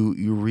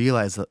 You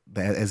realize that,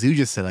 as you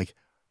just said, like,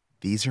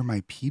 these are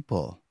my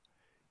people.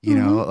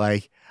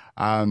 I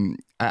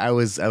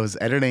was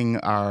editing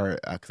our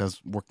because I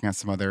was working on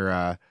some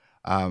other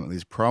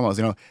these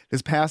promos.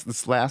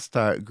 This last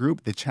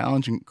group, the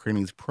challenge in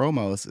creating these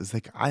promos is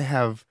like I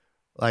have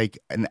like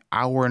an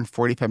hour and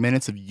 45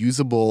 minutes of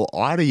usable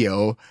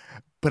audio,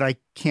 but I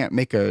can't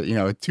make a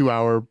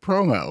 2-hour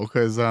promo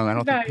because I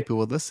don't think people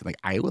would listen. Like,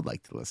 I would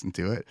like to listen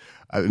to it.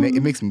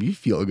 It makes me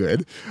feel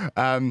good.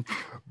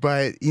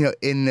 But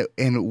in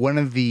one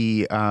of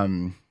the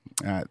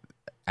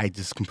I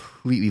just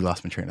completely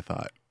lost my train of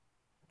thought.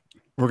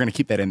 We're going to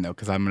keep that in, though,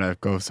 because I'm going to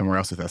go somewhere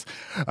else with this.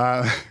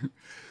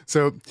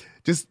 So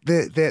just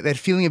that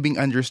feeling of being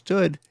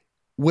understood,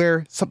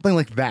 where something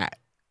like that,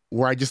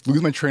 where I just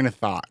lose my train of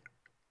thought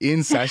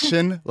in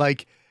session,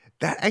 like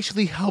that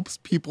actually helps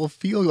people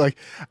feel like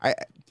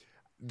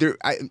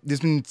there's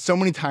been so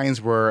many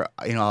times where,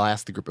 I'll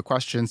ask the group a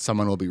question,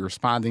 someone will be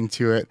responding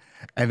to it,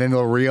 and then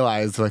they'll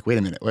realize, like, wait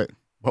a minute,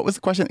 what was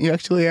the question you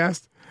actually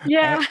asked?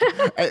 Yeah.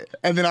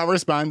 And then I'll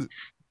respond,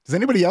 does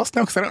anybody else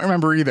know? Because I don't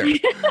remember either.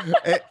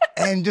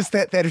 and just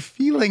that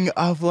feeling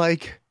of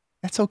like,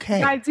 that's okay.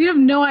 Guys, you have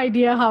no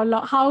idea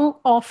how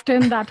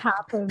often that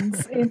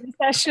happens in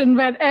a session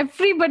where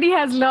everybody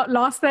has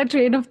lost their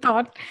train of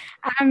thought,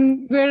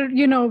 and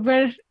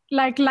we're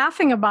like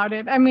laughing about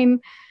it. I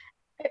mean,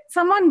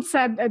 someone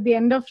said at the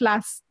end of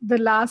the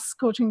last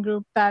coaching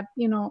group that,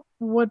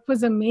 what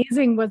was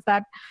amazing was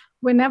that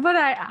whenever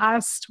I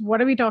asked,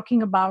 what are we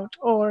talking about?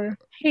 Or,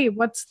 hey,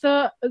 what's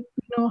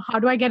how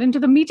do I get into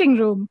the meeting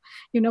room?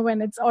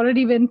 When it's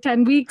already been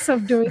 10 weeks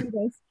of doing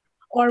this,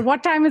 or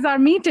what time is our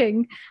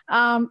meeting?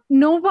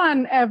 No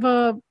one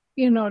ever,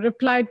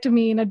 replied to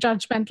me in a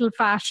judgmental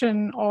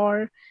fashion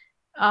or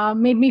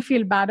made me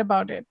feel bad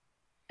about it.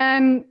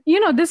 And,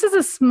 this is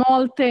a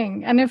small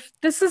thing. And if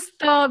this is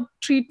the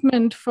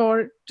treatment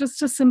for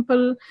just a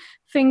simple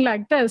thing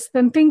like this,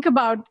 then think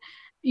about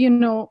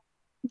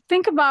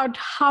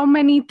how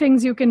many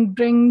things you can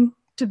bring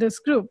to this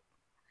group.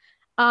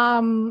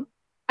 And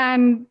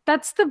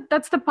that's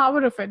the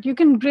power of it. You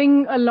can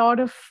bring a lot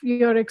of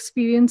your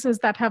experiences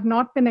that have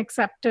not been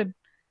accepted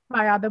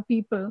by other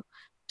people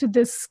to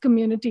this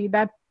community.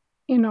 That,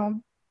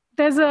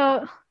 there's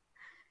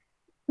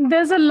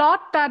a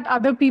lot that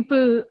other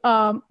people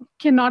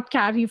cannot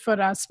carry for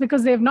us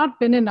because they've not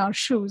been in our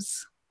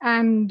shoes.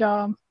 And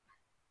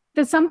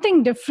there's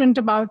something different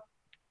about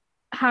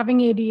having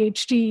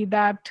ADHD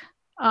that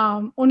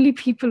only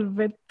people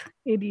with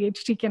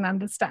ADHD can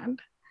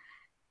understand.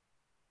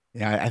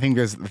 Yeah, I think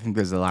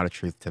there's a lot of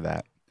truth to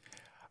that.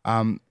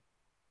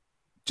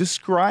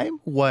 Describe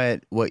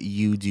what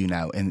you do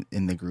now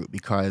in the group,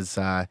 because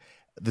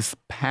this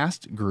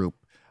past group,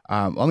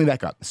 let me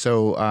back up.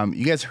 So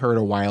you guys heard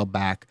a while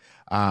back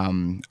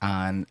on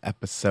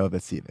episode,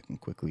 let's see if I can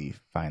quickly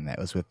find that.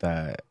 It was with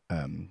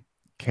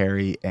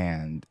Carrie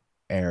and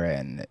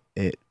Aaron.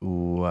 It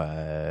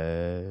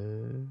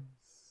was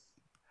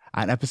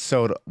on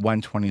episode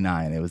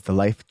 129. It was the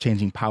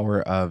life-changing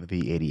power of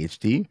the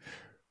ADHD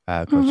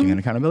coaching and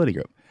accountability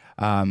group,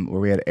 where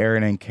we had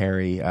Aaron and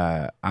Carrie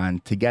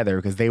on together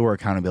because they were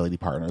accountability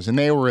partners, and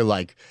they were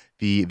like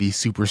the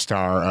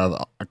superstar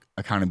of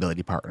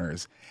accountability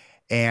partners.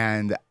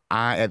 And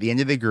at the end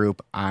of the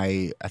group,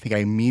 I think I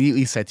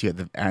immediately said to you at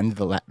the end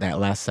of that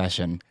last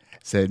session,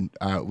 said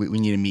we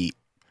need to meet.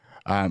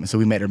 So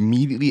we met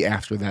immediately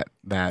after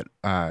that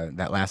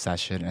last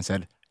session, and I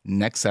said,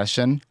 next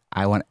session,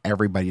 I want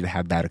everybody to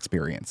have that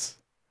experience.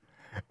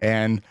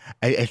 And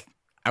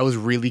I was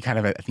really kind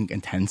of, I think,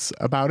 intense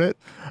about it.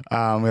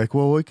 Like,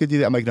 well, we could do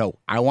that. I'm like, no,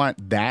 I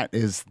want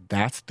that's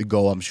the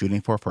goal I'm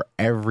shooting for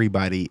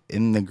everybody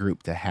in the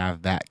group to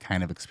have that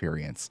kind of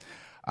experience.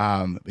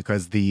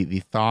 Because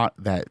the thought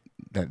that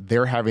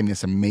they're having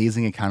this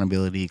amazing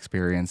accountability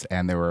experience,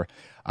 and there were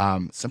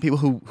some people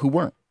who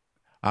weren't,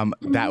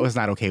 that was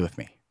not okay with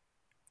me.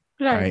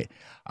 Right.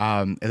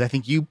 As I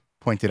think you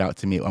pointed out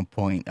to me at one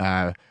point,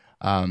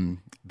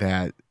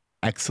 that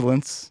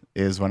excellence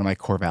is one of my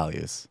core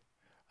values.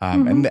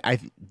 And I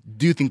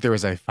do think there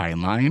is a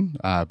fine line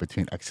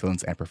between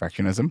excellence and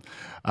perfectionism.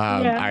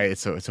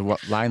 It's a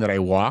line that I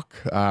walk.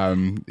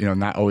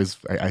 Not always.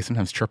 I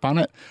sometimes trip on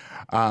it,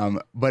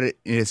 but it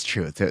is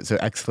true. So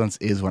excellence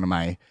is one of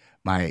my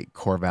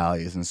core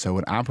values. And so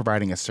when I'm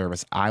providing a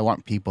service, I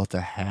want people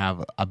to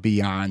have a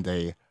beyond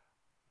a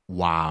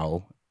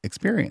wow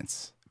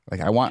experience. Like,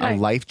 I want a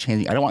life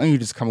changing. I don't want you to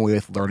just come away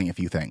with learning a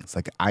few things.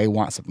 Like, I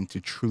want something to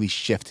truly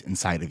shift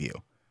inside of you,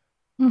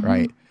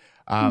 right?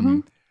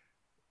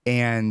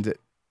 And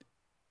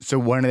so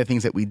one of the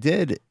things that we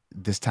did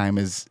this time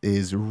is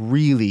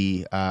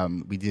really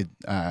we did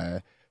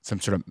some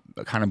sort of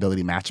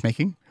accountability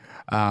matchmaking,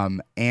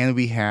 and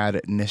we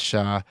had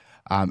Nisha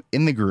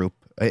in the group.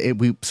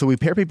 We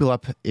pair people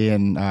up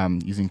in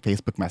using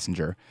Facebook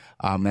Messenger.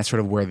 That's sort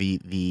of where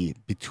the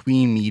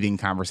between meeting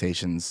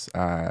conversations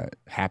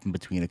happen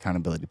between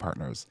accountability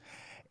partners,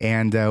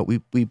 and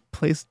we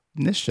placed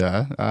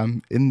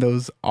Nisha in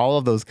all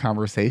of those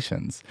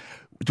conversations.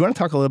 Do you want to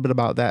talk a little bit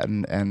about that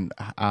and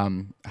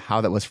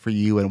how that was for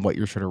you and what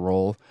your sort of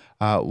role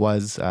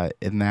was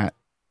in that?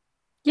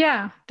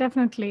 Yeah,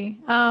 definitely.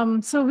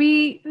 So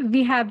we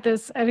had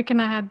this, Eric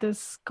and I had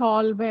this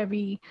call where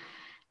we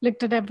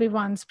looked at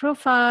everyone's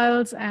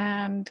profiles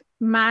and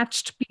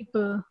matched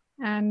people.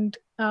 And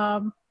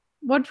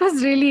what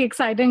was really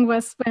exciting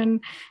was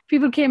when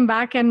people came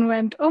back and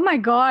went, "Oh my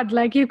God,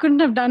 like, you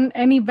couldn't have done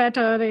any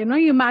better.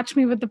 You matched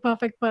me with the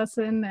perfect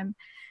person." And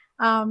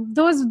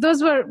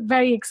those were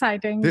very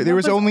exciting. There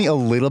was only a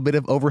little bit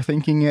of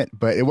overthinking it,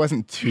 but it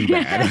wasn't too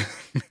bad.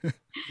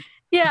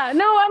 Yeah,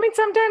 no, I mean,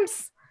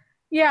 sometimes,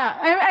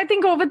 I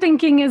think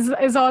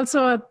overthinking is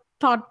also a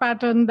thought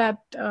pattern that,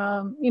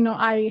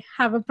 I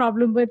have a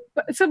problem with.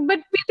 But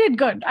we did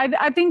good.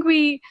 I think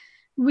we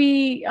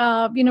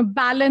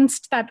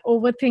balanced that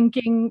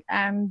overthinking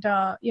and,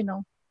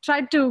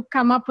 tried to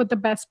come up with the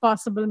best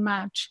possible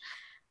match.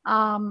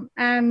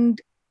 And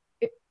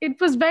it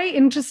was very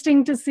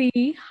interesting to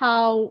see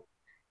how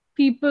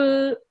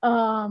people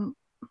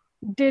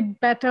did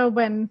better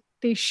when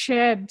they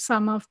shared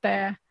some of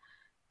their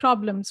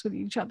problems with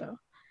each other,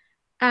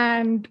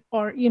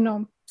 or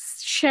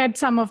shared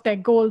some of their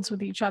goals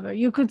with each other.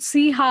 You could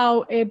see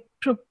how it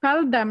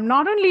propelled them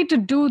not only to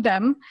do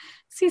them.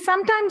 See,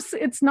 sometimes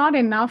it's not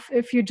enough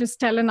if you just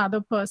tell another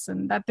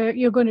person that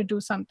you're going to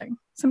do something.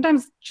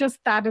 Sometimes just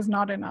that is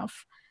not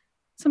enough.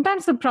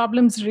 Sometimes the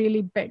problem's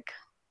really big.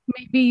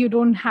 Maybe you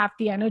don't have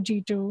the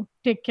energy to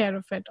take care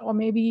of it, or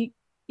maybe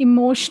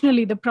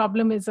emotionally the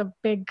problem is a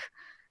big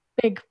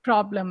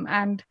problem,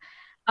 and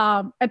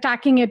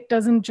attacking it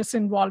doesn't just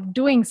involve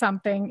doing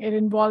something. It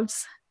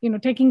involves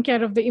taking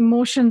care of the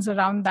emotions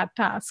around that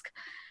task.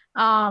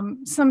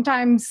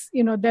 Sometimes,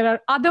 there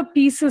are other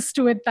pieces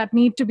to it that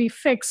need to be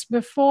fixed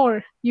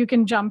before you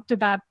can jump to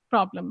that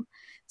problem.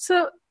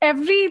 So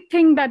every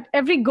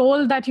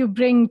goal that you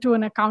bring to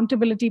an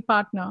accountability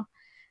partner,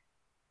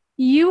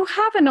 you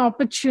have an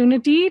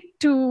opportunity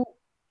to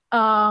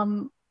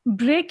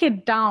break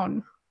it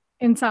down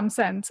in some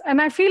sense.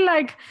 And I feel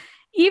like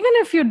even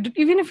if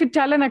you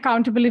tell an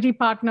accountability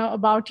partner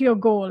about your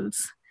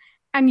goals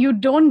and you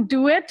don't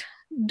do it,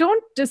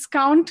 don't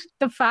discount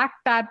the fact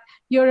that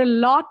you're a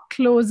lot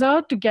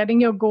closer to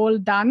getting your goal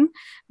done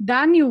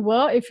than you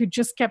were if you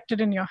just kept it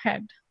in your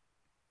head.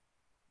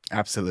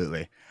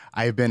 Absolutely.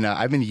 I've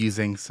been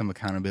using some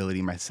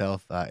accountability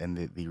myself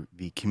in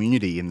the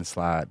community in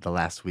the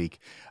last week.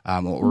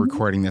 We're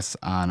recording this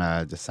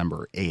on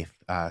December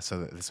 8th.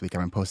 So this week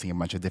I've been posting a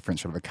bunch of different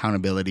sort of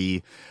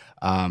accountability,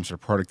 sort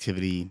of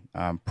productivity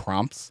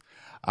prompts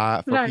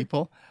for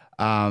people.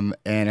 And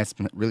it's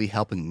been really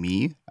helping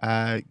me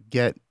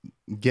get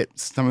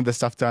some of the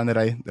stuff done that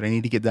I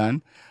need to get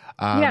done.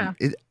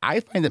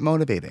 I find it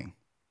motivating.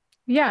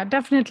 Yeah,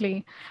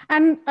 definitely.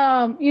 And,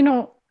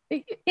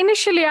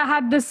 initially I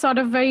had this sort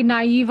of very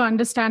naive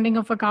understanding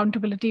of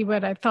accountability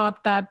where I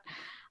thought that,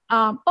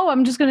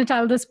 I'm just going to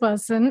tell this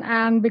person,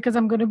 and because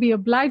I'm going to be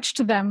obliged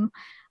to them,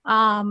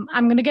 I'm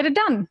going to get it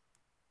done.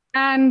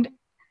 And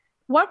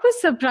what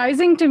was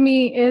surprising to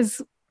me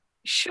is,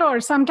 sure,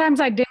 sometimes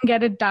I didn't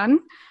get it done,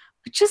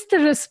 but just the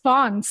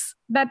response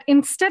that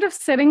instead of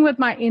sitting with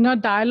my inner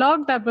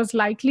dialogue that was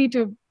likely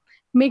to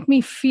make me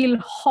feel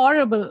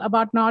horrible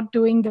about not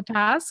doing the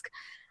task,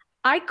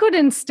 I could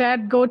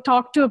instead go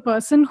talk to a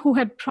person who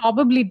had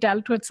probably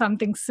dealt with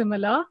something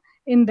similar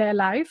in their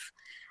life.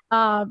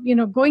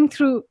 Going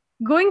through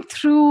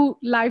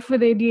life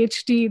with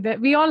ADHD, that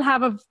we all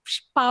have a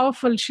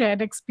powerful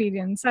shared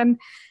experience. And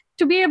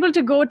to be able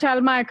to go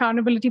tell my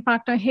accountability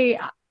partner, hey,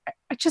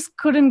 I just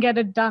couldn't get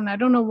it done. I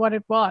don't know what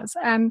it was.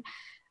 And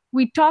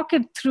we talk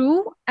it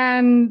through,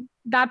 and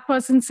that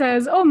person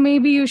says, oh,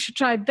 maybe you should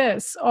try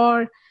this,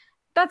 or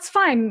that's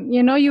fine.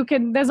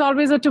 There's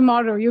always a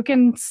tomorrow. You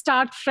can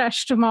start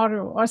fresh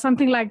tomorrow, or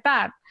something like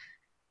that.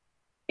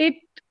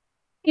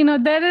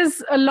 There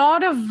is a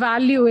lot of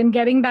value in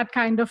getting that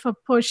kind of a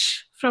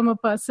push from a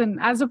person,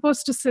 as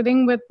opposed to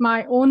sitting with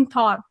my own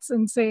thoughts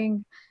and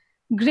saying,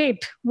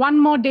 great, one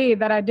more day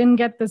that I didn't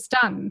get this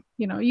done.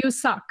 You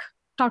suck.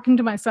 Talking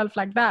to myself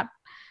like that.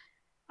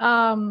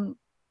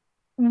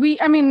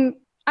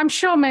 I'm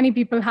sure many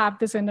people have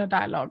this inner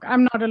dialogue.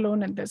 I'm not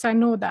alone in this. I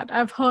know that.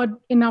 I've heard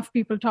enough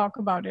people talk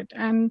about it.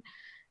 And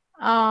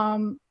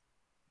so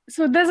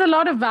there's a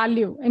lot of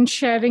value in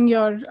sharing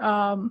your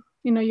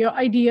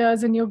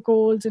ideas and your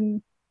goals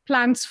and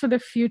plans for the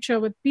future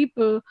with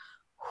people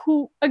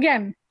who,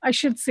 again, I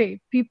should say,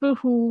 people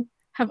who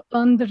have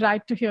earned the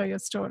right to hear your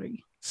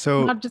story.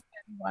 So not just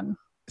anyone.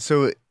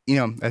 So,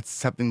 that's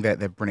something that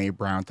Brené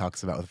Brown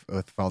talks about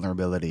with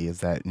vulnerability, is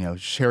that,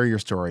 share your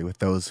story with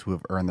those who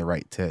have earned the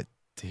right to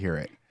hear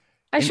it.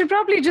 I should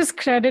probably just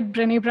credit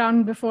Brené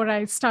Brown before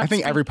I start. I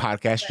think every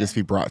podcast should just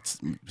be brought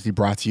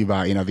to you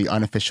by, the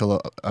unofficial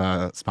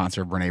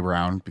sponsor of Brené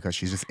Brown, because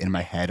she's just in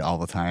my head all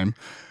the time.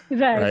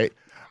 Right.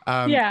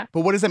 Yeah.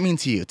 But what does that mean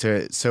to you?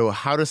 So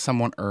how does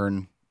someone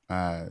earn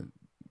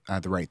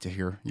the right to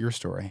hear your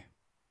story?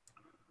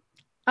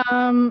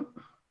 I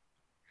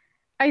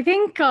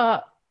think,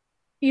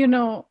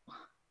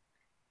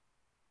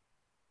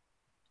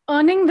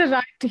 earning the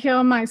right to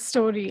hear my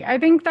story, I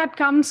think that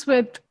comes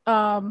with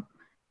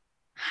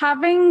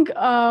having,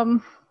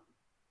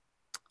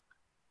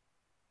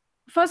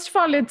 first of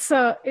all, it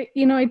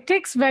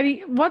takes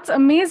what's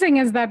amazing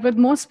is that with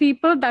most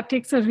people, that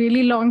takes a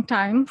really long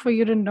time for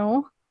you to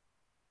know,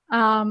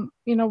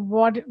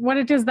 what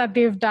it is that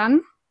they've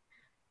done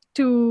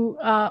to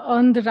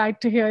earn the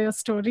right to hear your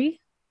story.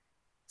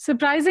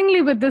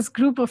 Surprisingly, with this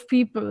group of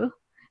people,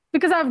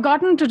 because I've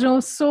gotten to know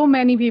so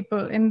many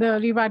people in the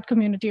Rewired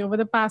community over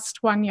the past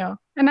 1 year.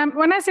 And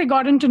when I say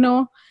gotten to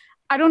know,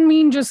 I don't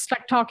mean just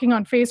like talking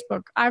on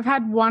Facebook. I've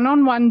had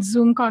one-on-one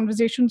Zoom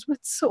conversations with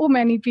so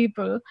many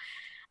people.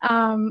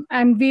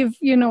 And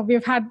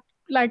we've had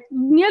like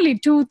nearly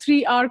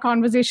 2-3 hour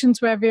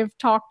conversations where we've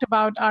talked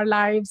about our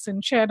lives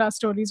and shared our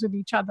stories with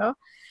each other.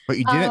 But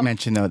you didn't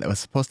mention, though, that was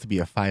supposed to be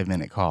a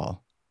 5-minute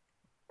call.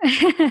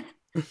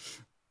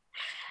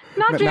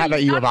 Not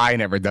that you have I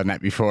never done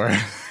that before.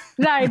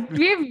 Right.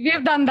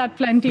 We've done that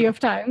plenty of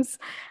times.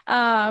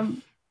 So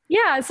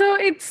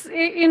it's,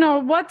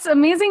 what's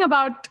amazing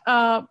about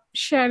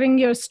sharing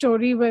your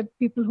story with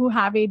people who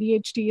have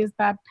ADHD is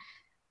that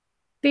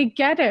they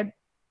get it.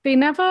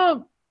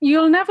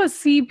 You'll never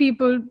see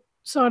people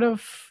sort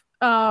of,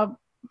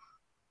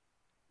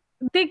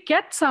 they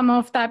get some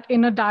of that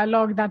inner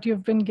dialogue that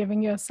you've been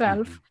giving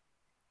yourself. Mm-hmm.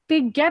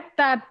 They get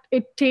that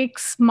it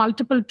takes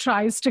multiple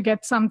tries to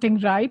get something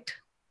right.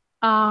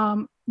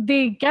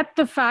 They get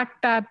the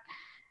fact that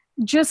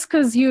just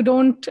because you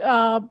didn't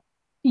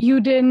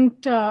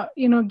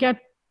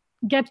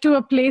get to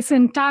a place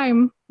in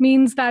time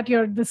means that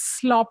you're this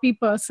sloppy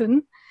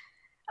person.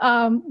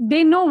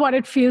 They know what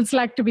it feels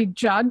like to be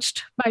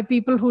judged by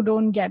people who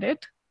don't get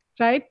it,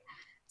 right?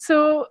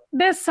 So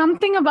there's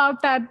something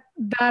about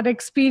that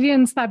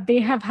experience that they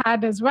have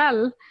had as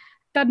well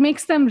that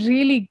makes them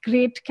really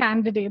great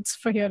candidates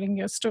for hearing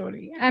your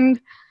story.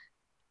 And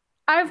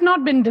I've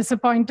not been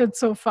disappointed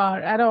so far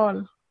at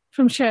all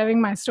from sharing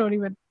my story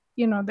with,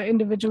 the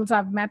individuals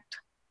I've met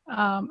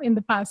in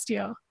the past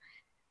year.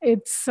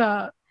 It's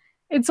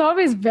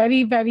always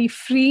very, very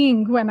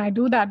freeing when I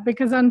do that,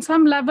 because on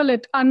some level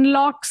it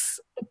unlocks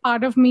a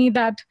part of me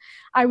that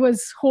I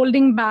was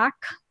holding back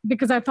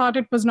because I thought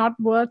it was not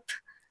worth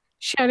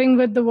sharing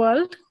with the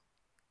world.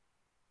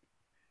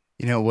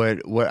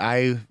 What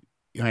I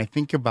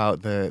think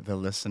about the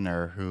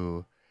listener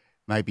who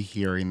might be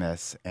hearing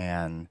this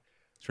and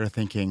sort of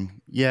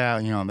thinking, yeah,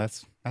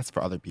 that's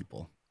for other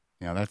people.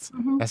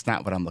 That's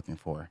not what I'm looking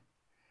for.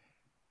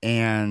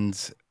 And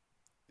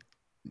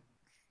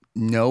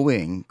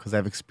knowing, because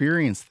I've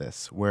experienced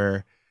this,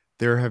 where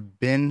there have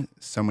been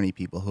so many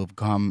people who have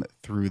come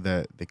through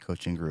the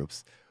coaching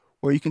groups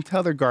where you can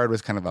tell their guard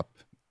was kind of up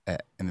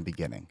in the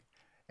beginning.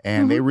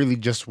 And they really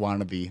just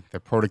wanted the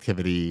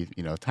productivity,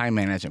 time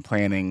management,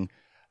 planning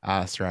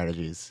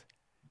strategies.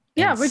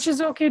 Yeah, which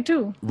is okay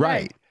too.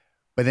 Right.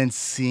 But then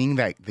seeing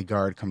that the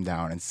guard come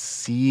down and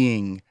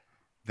seeing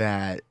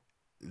that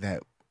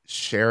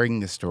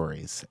sharing the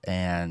stories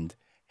and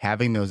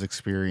having those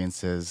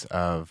experiences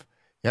of,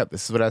 yep,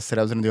 this is what I said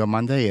I was going to do on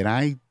Monday,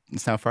 and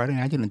it's now Friday,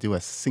 and I didn't do a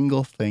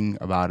single thing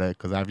about it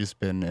because I've just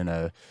been in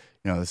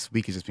this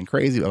week has just been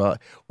crazy about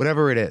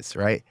whatever it is,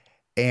 right?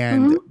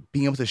 And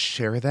being able to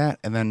share that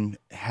and then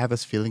have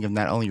this feeling of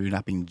not only you're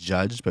not being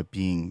judged, but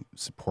being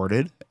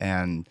supported,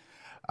 and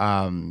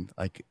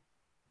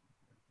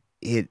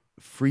it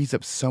frees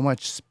up so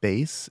much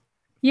space.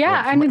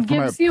 Yeah, and it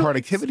gives you from a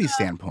productivity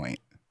standpoint.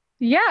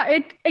 Yeah,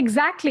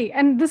 exactly.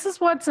 And this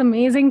is what's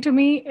amazing to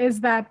me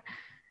is that,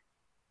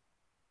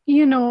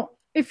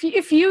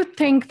 if you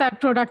think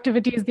that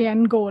productivity is the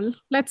end goal,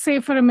 let's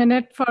say for a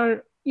minute,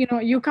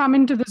 you come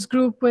into this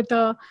group with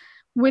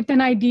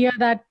an idea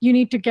that you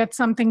need to get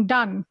something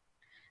done.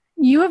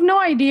 You have no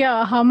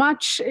idea how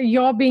much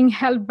you're being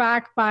held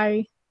back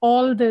by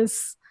all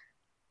this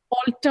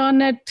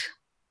alternate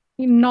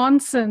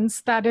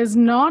nonsense that is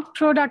not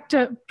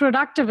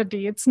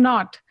productivity. It's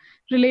not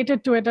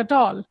related to it at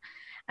all.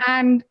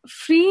 And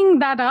freeing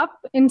that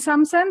up, in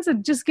some sense,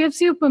 it just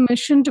gives you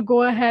permission to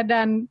go ahead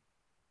and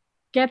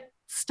get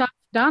stuff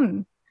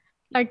done.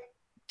 Like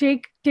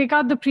take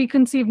out the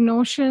preconceived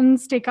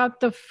notions, take out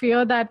the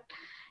fear that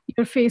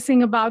you're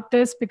facing about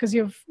this, because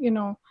you've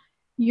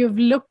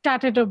looked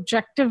at it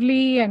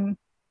objectively and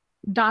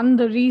done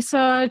the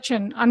research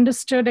and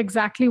understood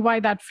exactly why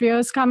that fear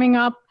is coming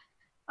up.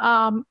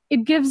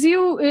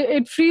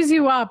 It frees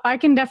you up. I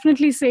can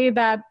definitely say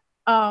that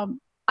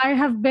I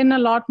have been a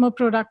lot more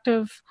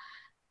productive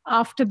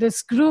after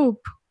this group,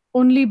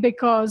 only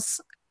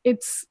because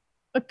it's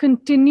a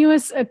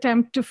continuous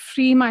attempt to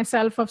free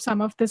myself of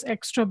some of this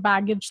extra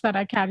baggage that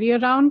I carry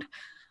around,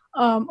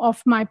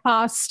 of my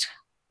past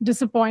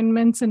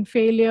disappointments and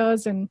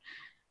failures and,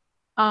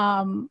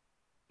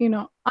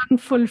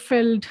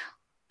 unfulfilled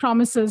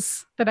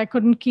promises that I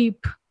couldn't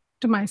keep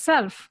to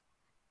myself.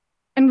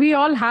 And we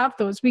all have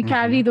those. We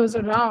carry those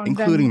around.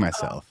 Including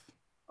myself.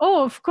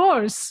 Oh, of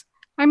course.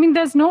 I mean,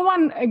 there's no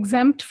one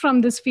exempt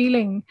from this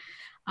feeling.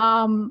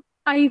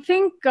 I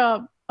think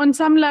on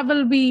some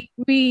level,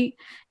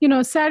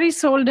 Sari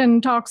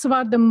Solden talks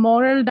about the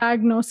moral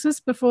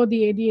diagnosis before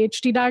the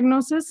ADHD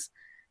diagnosis.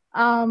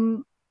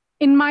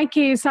 In my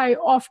case, I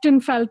often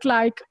felt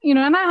like,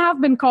 and I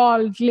have been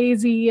called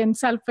lazy and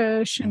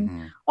selfish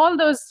and all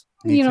those,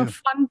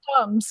 fun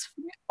terms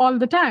all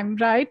the time,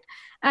 right?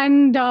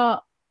 And,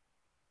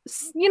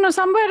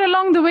 somewhere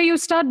along the way, you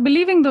start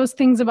believing those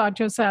things about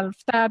yourself,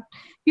 that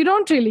you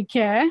don't really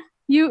care.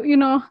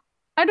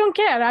 I don't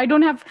care. I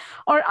don't have,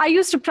 or I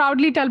used to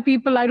proudly tell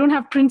people I don't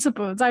have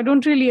principles. I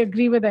don't really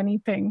agree with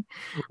anything.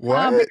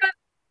 What?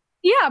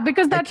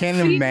 Because that I can't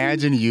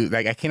imagine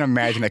I can't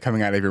imagine that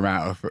coming out of your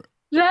mouth.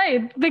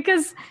 Right.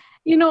 Because,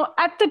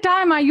 at the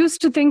time I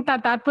used to think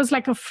that was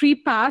like a free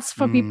pass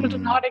for people to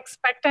not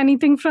expect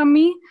anything from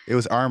me. It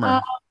was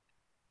armor.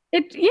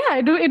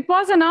 It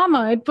was an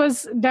armor. It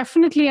was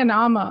definitely an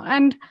armor.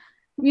 And,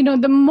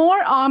 the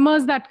more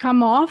armors that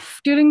come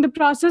off during the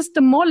process, the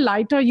more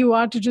lighter you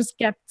are to just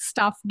get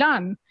stuff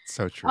done.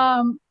 So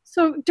true.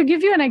 So to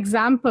give you an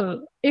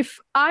example, if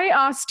I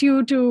asked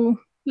you to,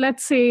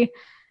 let's say,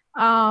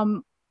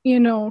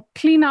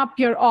 clean up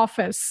your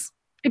office,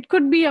 it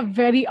could be a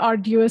very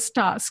arduous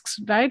task,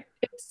 right?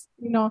 It's,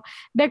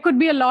 there could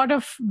be a lot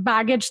of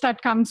baggage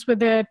that comes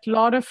with it, a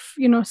lot of,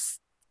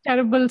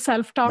 terrible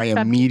self-talk. My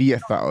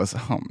immediate thought was,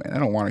 oh man, I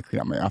don't want to clean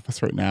up my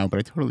office right now, but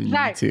I totally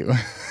need to.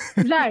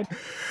 Right.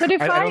 But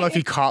if I don't know if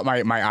you caught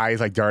my eyes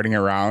like darting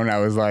around. I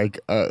was like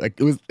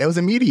it was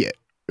immediate.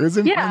 It was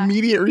an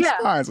immediate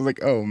response. I was like,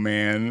 oh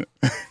man.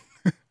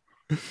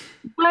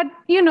 But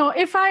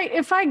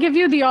if I give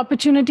you the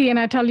opportunity and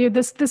I tell you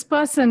this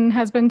person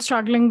has been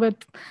struggling with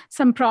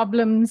some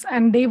problems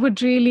and they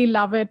would really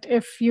love it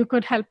if you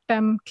could help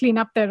them clean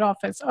up their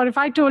office. Or if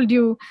I told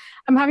you,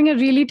 I'm having a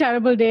really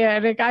terrible day,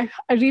 Eric, I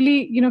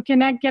really,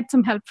 can I get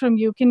some help from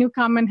you? Can you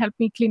come and help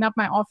me clean up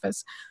my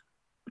office?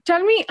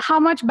 Tell me, how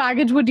much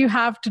baggage would you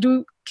have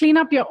to clean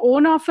up your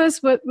own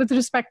office with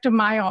respect to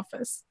my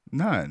office?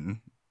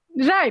 None.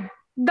 Right.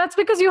 That's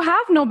because you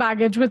have no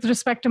baggage with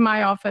respect to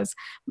my office.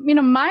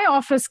 My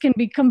office can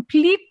be a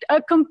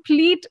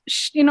complete,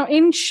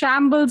 in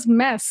shambles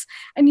mess.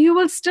 And you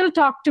will still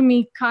talk to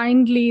me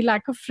kindly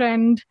like a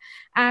friend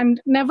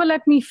and never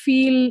let me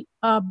feel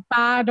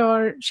bad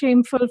or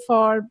shameful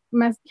for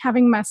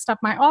having messed up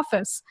my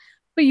office.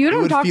 But you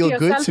don't talk to yourself.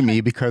 It would feel good to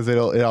me because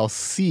it'll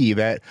see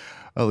that,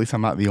 at least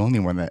I'm not the only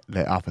one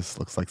that office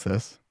looks like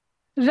this.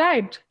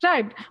 Right.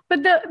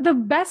 But the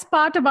best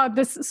part about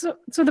this,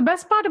 so the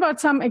best part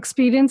about some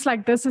experience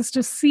like this is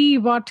to see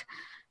what,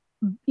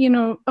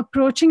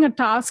 approaching a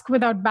task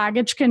without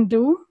baggage can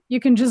do. You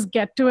can just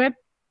get to it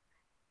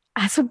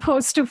as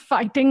opposed to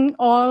fighting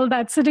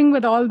sitting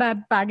with all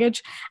that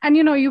baggage. And,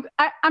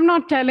 I'm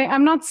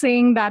not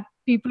saying that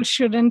people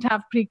shouldn't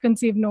have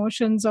preconceived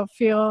notions of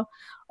fear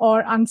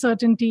or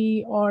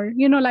uncertainty or,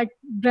 like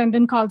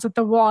Brendan calls it,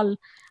 the wall.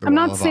 I'm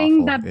not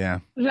saying that, yeah.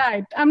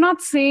 Right. I'm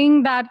not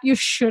saying that you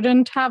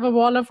shouldn't have a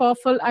wall of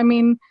awful. I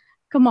mean,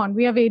 come on,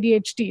 we have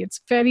ADHD.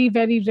 It's very,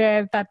 very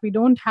rare that we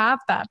don't have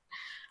that.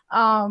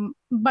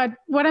 But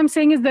what I'm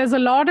saying is there's a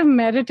lot of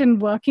merit in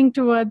working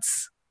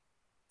towards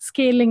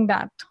scaling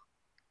that.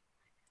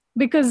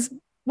 Because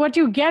what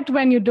you get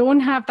when you don't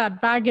have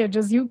that baggage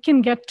is you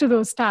can get to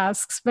those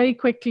tasks very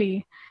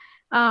quickly.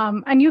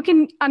 And you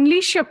can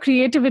unleash your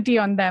creativity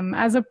on them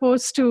as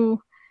opposed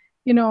to,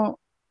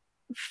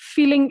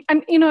 feeling,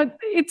 and,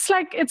 it's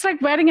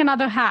like wearing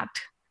another hat.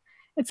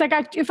 It's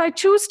like if I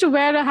choose to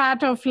wear a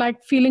hat of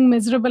like feeling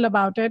miserable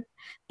about it,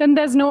 then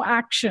there's no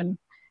action.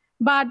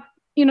 But,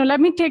 let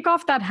me take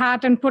off that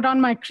hat and put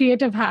on my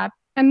creative hat,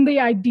 and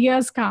the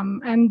ideas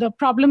come and the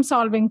problem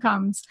solving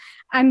comes.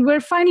 And we're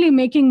finally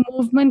making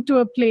movement to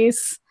a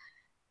place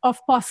of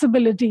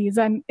possibilities,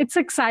 and it's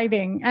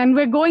exciting and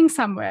we're going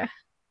somewhere.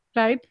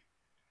 Right.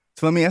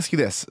 So let me ask you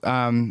this.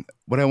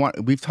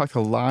 We've talked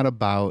a lot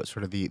about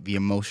sort of the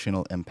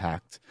emotional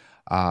impact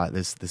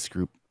this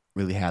group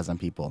really has on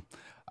people.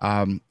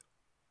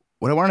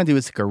 What I want to do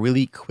is take a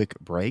really quick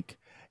break.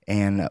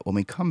 And when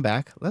we come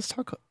back, let's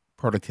talk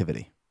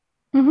productivity.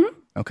 Mm-hmm.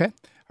 Okay. All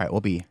right.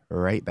 We'll be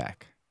right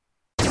back.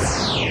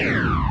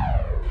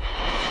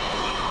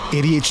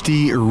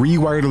 ADHD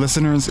Rewired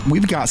listeners,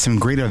 we've got some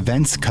great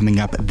events coming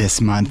up this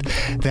month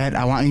that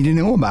I want you to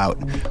know about.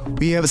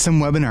 We have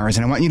some webinars,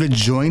 and I want you to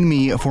join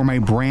me for my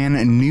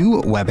brand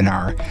new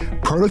webinar,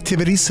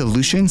 Productivity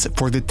Solutions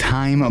for the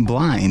Time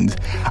Blind.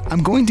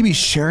 I'm going to be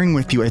sharing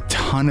with you a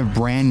ton of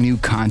brand new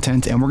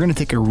content, and we're going to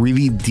take a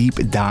really deep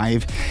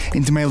dive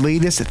into my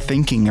latest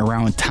thinking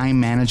around time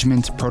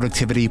management,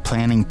 productivity,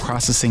 planning,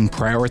 processing,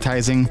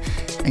 prioritizing,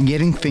 and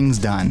getting things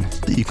done.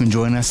 You can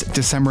join us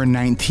December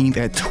 19th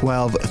at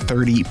 12:30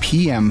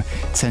 p.m.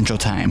 Central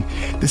Time.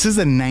 This is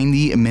a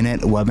 90-minute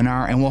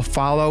webinar and will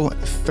follow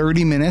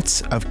 30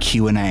 minutes of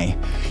Q&A.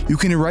 You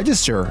can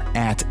register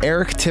at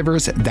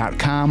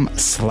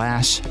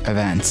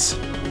erictivers.com/events.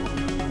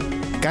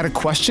 Got a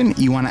question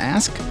you want to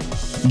ask?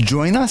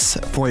 Join us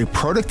for a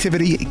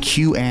productivity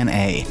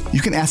Q&A.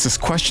 You can ask us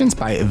questions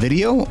by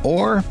video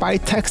or by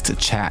text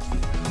chat.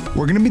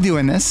 We're going to be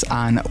doing this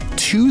on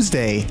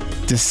Tuesday,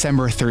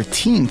 December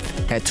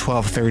 13th at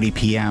 12:30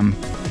 p.m.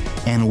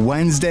 and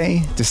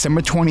Wednesday,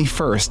 December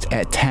 21st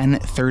at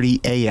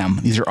 10:30 a.m.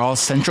 These are all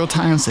Central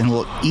Times and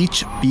will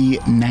each be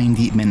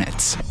 90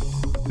 minutes.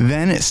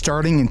 Then,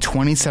 starting in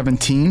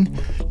 2017,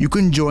 you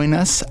can join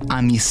us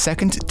on the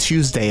second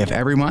Tuesday of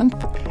every month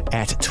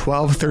at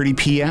 12:30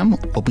 p.m.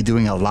 We'll be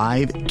doing a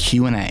live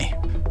Q&A.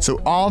 So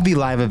all the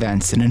live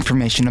events and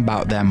information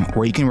about them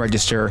where you can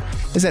register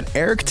is at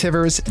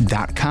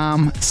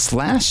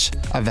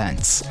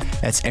erictivers.com/events.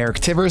 That's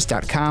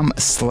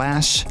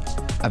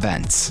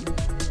erictivers.com/events.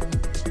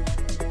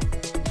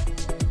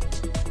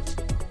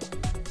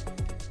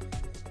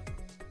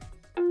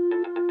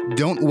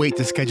 Don't wait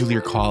to schedule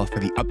your call for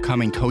the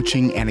upcoming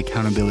coaching and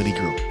accountability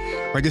group.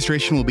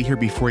 Registration will be here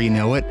before you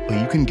know it, but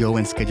you can go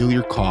and schedule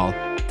your call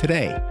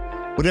today,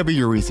 whatever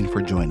your reason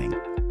for joining.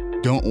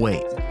 Don't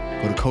wait.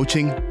 Go to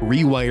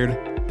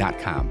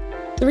coachingrewired.com.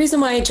 The reason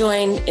why I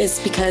joined is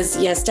because,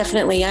 yes,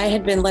 definitely, I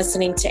had been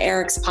listening to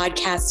Eric's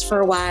podcast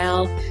for a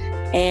while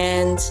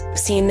and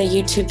seen the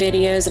YouTube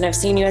videos, and I've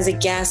seen you as a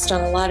guest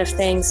on a lot of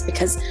things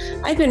because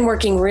I've been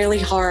working really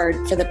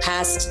hard for the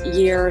past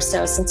year or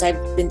so since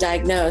I've been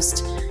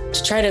diagnosed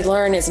to try to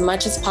learn as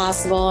much as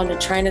possible and to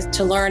try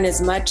to learn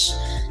as much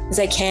as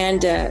I can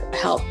to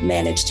help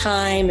manage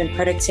time and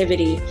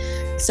productivity.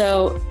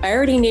 So I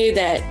already knew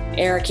that,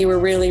 Eric, you were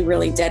really,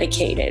 really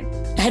dedicated.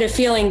 I had a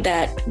feeling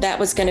that that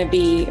was going to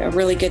be a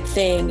really good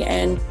thing.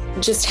 And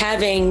just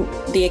having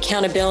the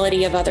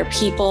accountability of other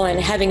people and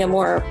having a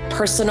more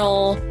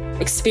personal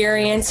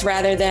experience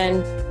rather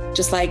than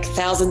just like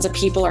thousands of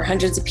people or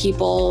hundreds of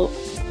people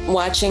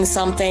watching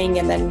something,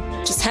 and then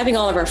just having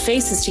all of our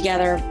faces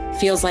together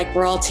feels like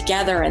we're all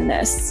together in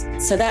this.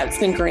 So that's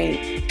been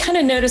great. Kind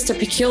of noticed a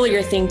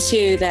peculiar thing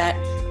too, that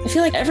I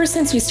feel like ever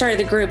since we started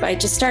the group, I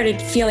just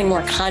started feeling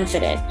more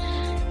confident.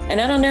 And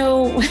I don't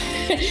know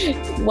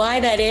why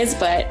that is,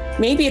 but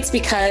maybe it's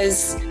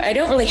because I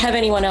don't really have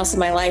anyone else in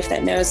my life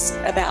that knows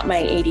about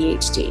my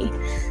ADHD.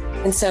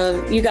 And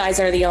so you guys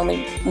are the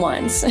only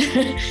ones.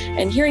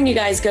 And hearing you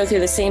guys go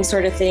through the same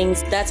sort of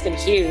things, that's been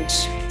huge.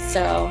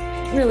 So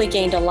really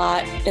gained a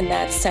lot in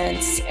that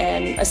sense.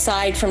 And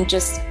aside from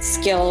just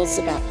skills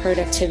about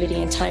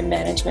productivity and time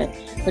management,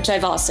 which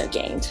I've also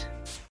gained.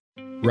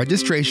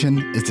 Registration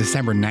is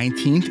December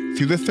 19th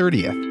through the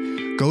 30th.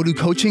 Go to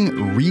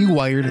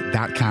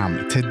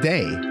coachingrewired.com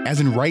today, as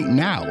in right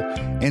now,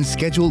 and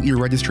schedule your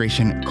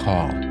registration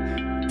call.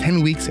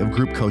 10 weeks of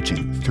group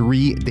coaching,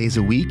 3 days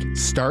a week,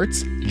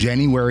 starts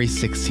January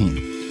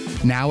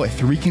 16th. Now at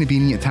 3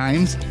 convenient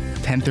times,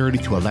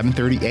 10:30 to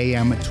 11:30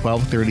 a.m.,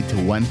 12:30 to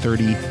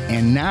 1:30,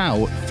 and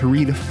now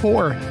 3 to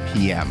 4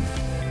 p.m.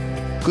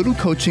 Go to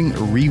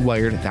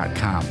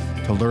coachingrewired.com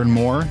to learn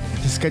more,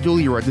 to schedule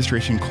your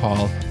registration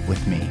call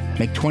with me.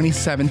 Make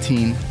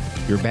 2017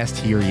 your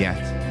best year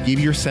yet. Give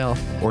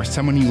yourself or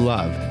someone you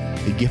love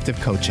the gift of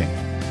coaching.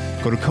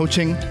 Go to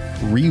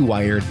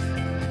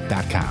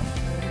coachingrewired.com.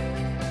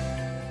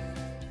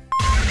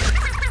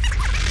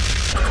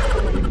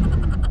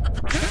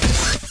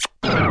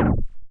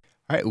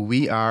 All right,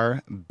 we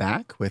are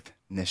back with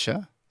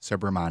Nisha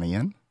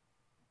Subramanian.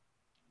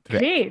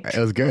 Great. It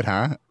was good,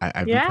 huh?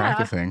 I've been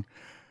practicing.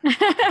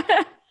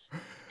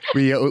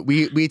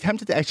 We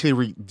attempted to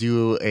actually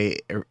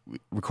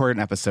record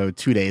an episode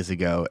 2 days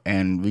ago,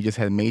 and we just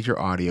had major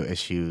audio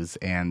issues,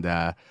 and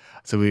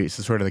so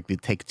sort of like the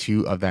take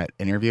 2 of that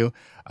interview.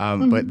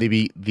 But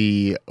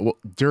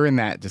during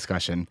that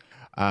discussion,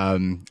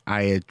 I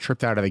had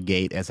tripped out of the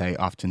gate, as I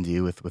often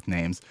do with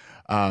names,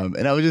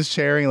 and I was just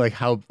sharing like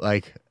how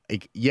like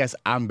yes,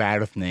 I'm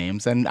bad with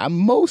names, and I'm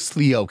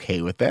mostly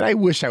okay with that. I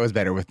wish I was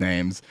better with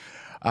names,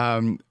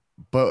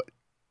 but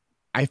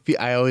I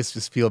always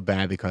just feel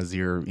bad because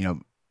you're,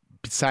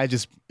 besides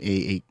just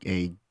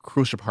a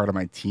crucial part of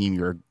my team,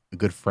 you're a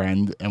good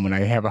friend. And when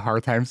I have a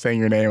hard time saying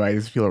your name, I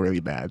just feel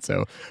really bad.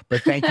 So,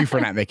 but thank you for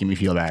not making me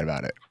feel bad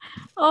about it.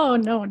 Oh,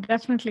 no,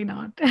 definitely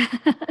not.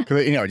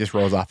 Because, it just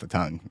rolls off the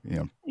tongue,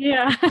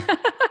 Yeah.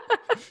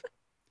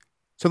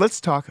 So let's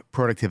talk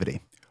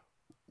productivity.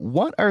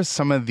 What are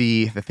some of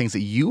the things that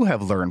you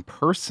have learned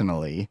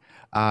personally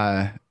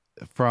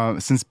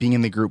since being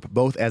in the group,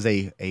 both as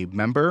a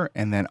member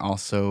and then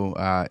also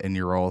in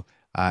your role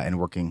and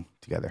working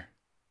together?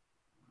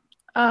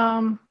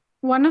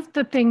 One of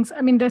the things,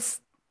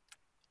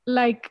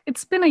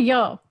 it's been a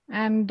year,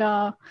 and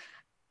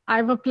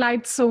I've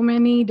applied so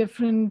many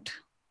different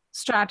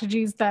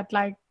strategies that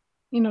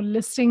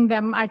listing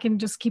them, I can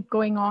just keep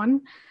going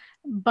on.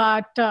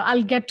 But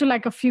I'll get to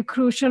a few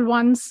crucial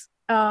ones.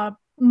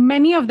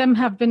 Many of them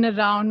have been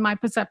around my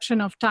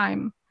perception of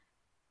time.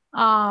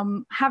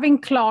 Having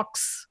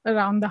clocks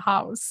around the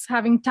house,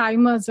 having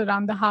timers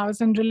around the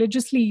house, and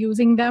religiously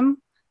using them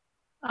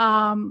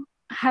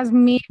has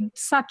made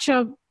such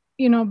a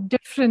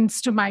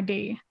difference to my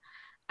day.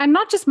 And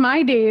not just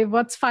my day.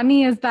 What's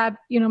funny is that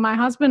my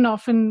husband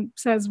often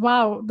says,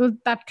 "Wow,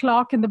 that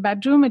clock in the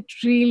bedroom, it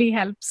really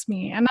helps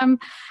me." And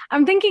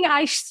I'm thinking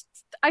I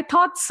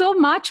thought so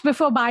much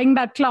before buying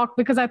that clock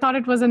because I thought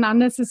it was an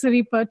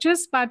unnecessary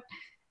purchase, but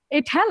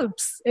it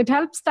helps. It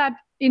helps that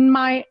in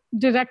my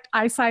direct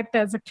eyesight,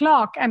 there's a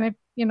clock, and it,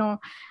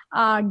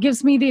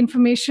 gives me the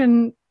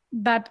information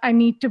that I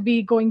need to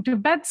be going to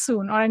bed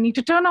soon, or I need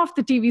to turn off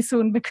the TV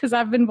soon because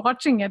I've been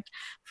watching it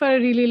for a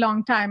really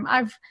long time.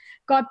 I've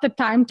got the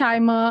time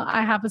timer.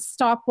 I have a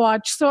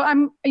stopwatch. So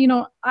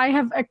I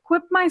have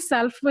equipped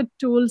myself with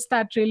tools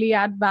that really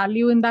add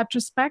value in that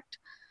respect.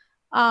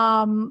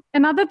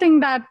 Another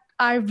thing that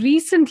I've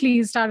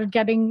recently started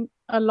getting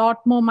a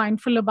lot more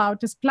mindful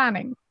about is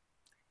planning.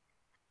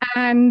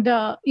 And,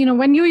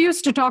 when you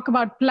used to talk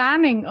about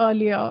planning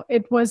earlier,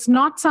 it was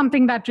not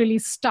something that really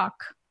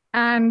stuck.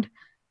 And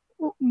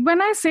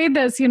when I say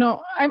this,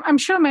 I'm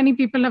sure many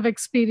people have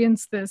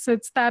experienced this.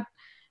 It's that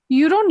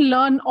you don't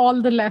learn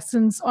all the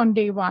lessons on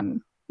day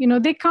one.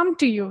 They come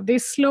to you. They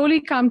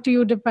slowly come to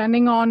you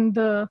depending on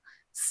the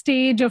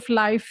stage of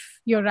life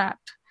you're at.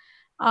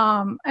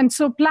 And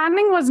so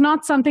planning was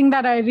not something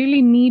that I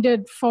really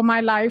needed for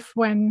my life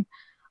when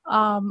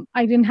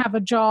I didn't have a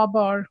job,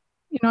 or,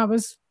 I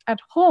was at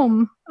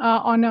home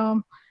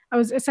I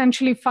was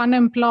essentially fun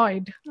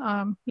employed,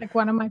 like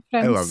one of my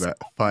friends. I love that.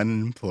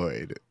 Fun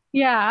employed.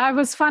 Yeah, I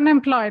was fun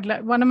employed.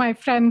 Like one of my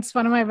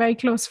very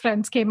close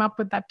friends came up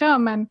with that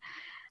term. And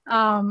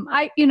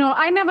I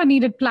never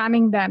needed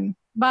planning then.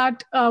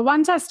 But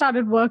once I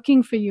started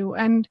working for you,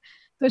 and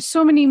there's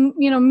so many,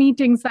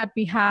 meetings that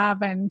we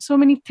have and so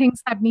many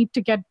things that need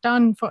to get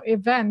done for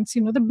events,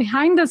 the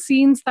behind the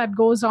scenes that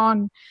goes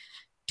on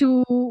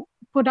to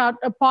put out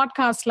a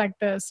podcast like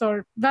this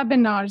or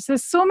webinars.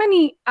 There's so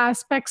many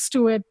aspects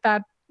to it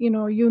that,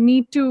 you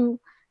need to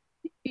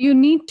you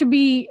need to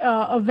be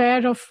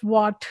aware of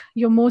what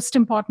your most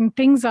important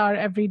things are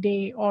every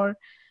day, or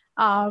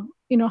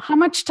how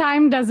much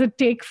time does it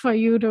take for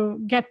you to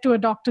get to a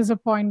doctor's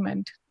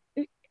appointment.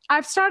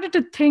 I've started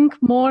to think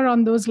more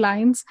on those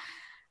lines,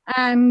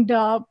 and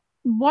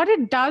what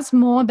it does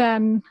more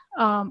than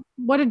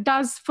what it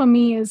does for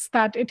me is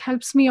that it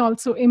helps me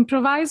also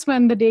improvise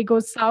when the day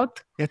goes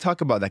south. Yeah,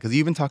 talk about that, because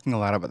you've been talking a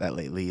lot about that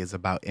lately. Is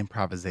about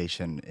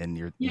improvisation in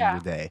your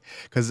day.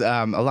 Because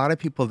a lot of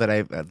people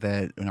that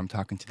when I'm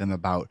talking to them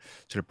about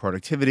sort of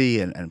productivity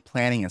and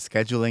planning and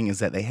scheduling, is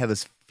that they have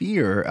this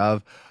fear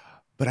of,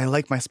 but I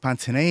like my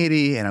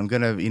spontaneity, and I'm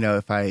gonna,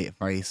 if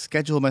I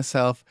schedule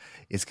myself,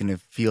 it's gonna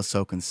feel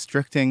so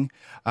constricting.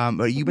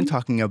 But you've been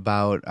talking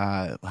about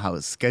how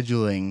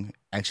scheduling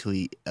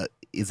actually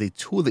is a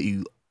tool that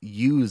you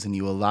use, and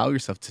you allow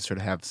yourself to sort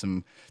of have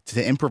to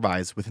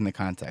improvise within the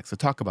context. So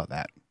talk about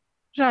that.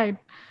 Right.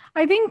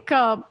 I think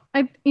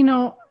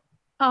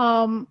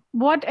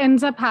what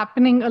ends up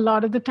happening a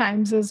lot of the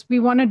times is we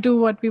want to do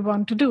what we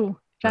want to do,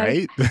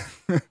 right?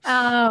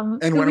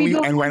 And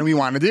when we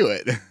want to do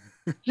it.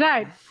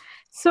 Right.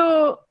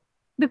 So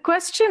the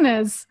question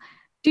is,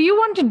 do you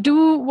want to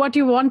do what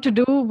you want to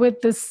do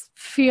with this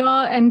fear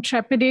and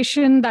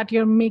trepidation that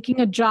you're making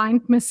a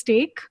giant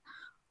mistake?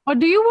 Or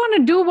do you want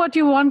to do what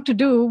you want to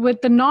do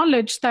with the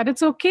knowledge that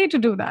it's okay to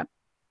do that?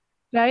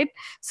 Right.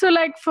 So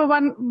like for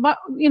one,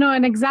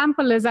 an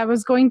example is I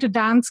was going to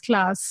dance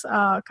class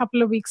a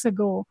couple of weeks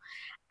ago,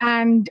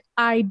 and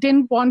I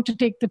didn't want to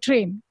take the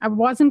train. I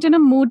wasn't in a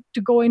mood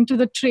to go into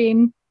the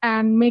train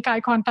and make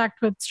eye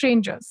contact with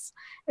strangers.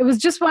 It was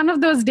just one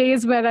of those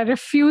days where I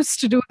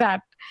refused to do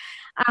that.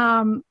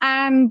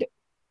 And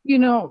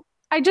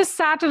I just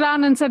sat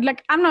around and said,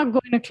 like, I'm not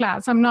going to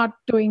class. I'm not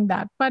doing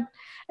that. But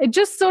it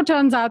just so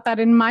turns out that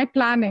in my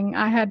planning,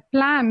 I had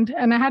planned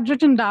and I had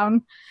written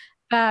down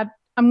that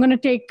I'm going to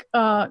take,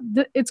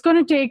 it's going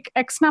to take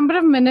X number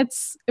of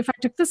minutes if I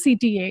took the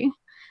CTA,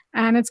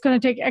 and it's going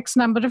to take X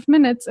number of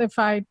minutes if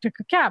I took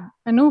a cab,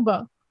 an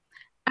Uber.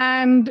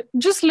 And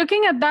just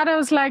looking at that, I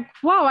was like,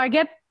 wow, I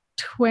get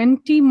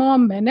 20 more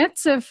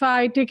minutes if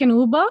I take an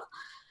Uber.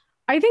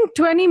 I think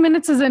 20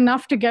 minutes is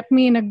enough to get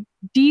me in a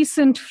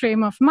decent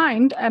frame of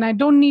mind. And I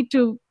don't need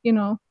to,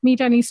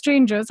 meet any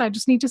strangers. I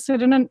just need to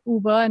sit in an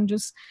Uber and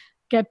just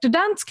get to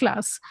dance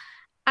class.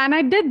 And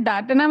I did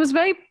that. And I was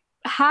very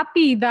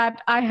happy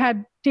that I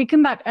had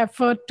taken that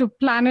effort to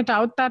plan it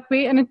out that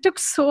way. And it took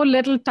so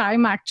little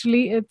time,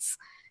 actually.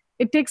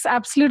 It takes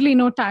absolutely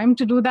no time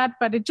to do that,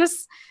 but it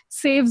just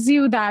saves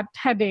you that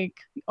headache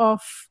of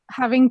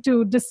having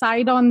to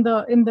decide in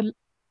the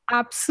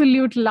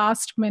absolute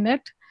last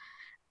minute,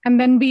 and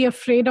then be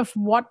afraid of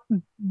what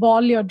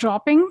ball you're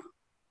dropping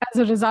as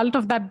a result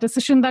of that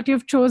decision that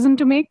you've chosen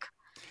to make.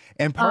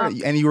 And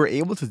and you were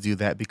able to do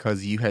that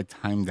because you had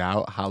timed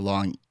out how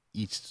long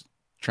each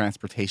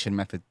transportation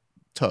method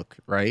took,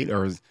 right?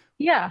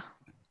 Yeah.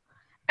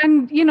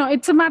 And,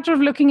 it's a matter of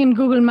looking in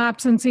Google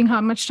Maps and seeing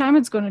how much time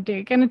it's going to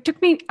take. And it took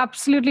me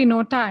absolutely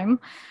no time.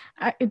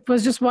 It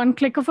was just one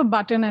click of a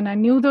button, and I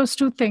knew those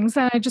two things,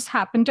 and I just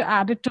happened to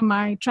add it to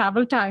my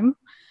travel time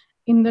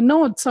in the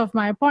notes of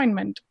my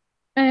appointment.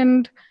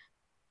 And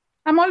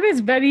I'm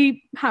always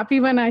very happy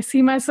when I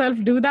see myself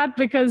do that,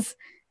 because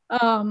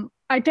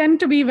I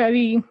tend to be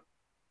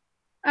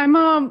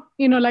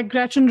like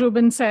Gretchen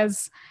Rubin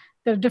says,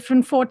 there are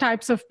different 4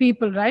 types of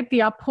people, right? The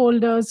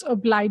upholders,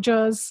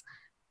 obligers,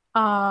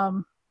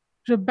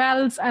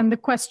 rebels, and the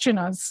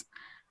questioners.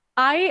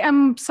 I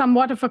am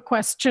somewhat of a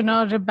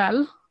questioner,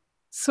 rebel.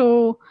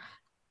 So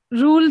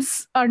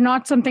rules are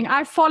not something,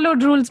 I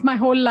followed rules my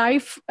whole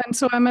life. And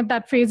so I'm at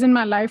that phase in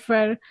my life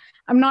where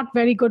I'm not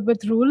very good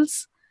with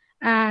rules.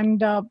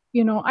 And,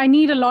 I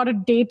need a lot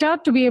of data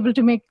to be able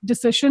to make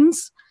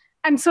decisions.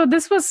 And so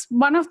this was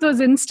one of those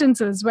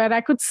instances where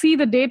I could see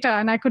the data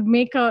and I could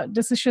make a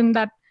decision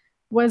that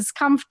was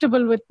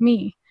comfortable with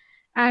me,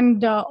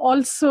 and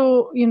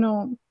also,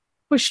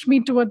 pushed me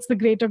towards the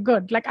greater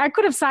good. Like, I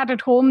could have sat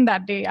at home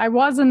that day. I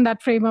was in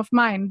that frame of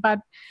mind, but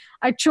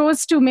I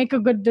chose to make a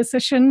good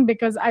decision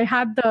because I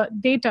had the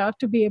data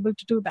to be able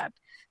to do that.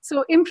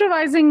 So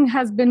improvising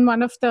has been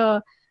one of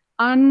the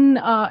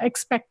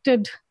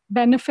unexpected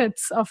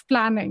benefits of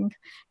planning.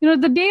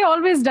 The day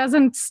always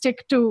doesn't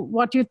stick to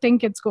what you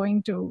think it's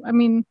going to. I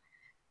mean,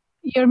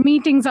 your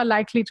meetings are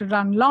likely to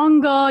run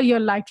longer. You're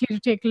likely to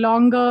take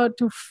longer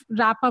to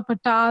wrap up a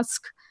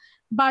task.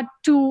 But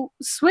to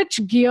switch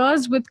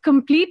gears with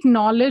complete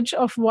knowledge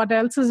of what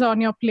else is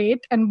on your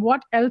plate and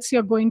what else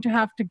you're going to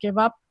have to give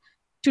up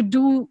to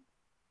do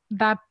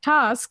that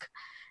task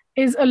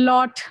is a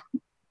lot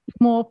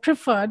more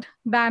preferred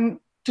than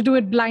to do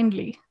it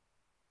blindly.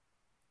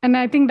 And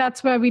I think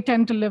that's where we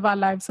tend to live our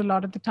lives a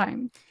lot of the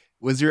time.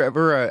 Was there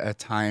ever a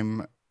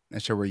time,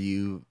 Nisha, where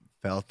you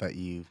felt that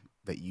you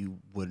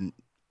wouldn't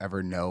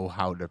ever know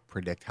how to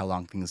predict how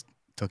long things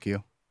took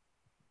you?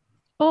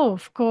 Oh,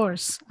 of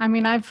course. I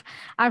mean, I've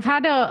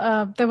had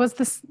there was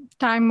this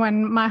time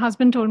when my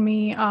husband told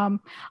me,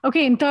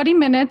 okay, in 30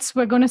 minutes,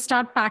 we're going to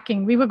start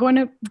packing. We were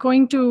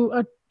going to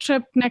a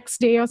trip next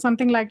day or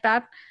something like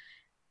that.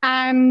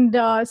 And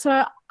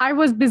so I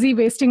was busy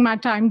wasting my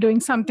time doing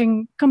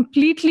something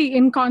completely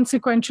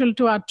inconsequential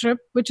to our trip,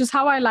 which is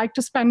how I like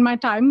to spend my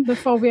time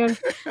before we're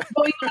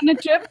going on a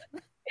trip.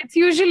 It's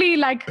usually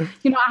like, I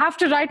have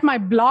to write my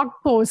blog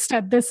post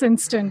at this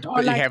instant, or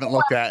that you like, haven't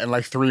looked at in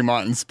like 3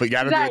 months, but you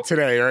got to do it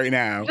today, right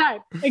now. Right,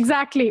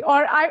 exactly.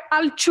 Or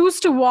I'll choose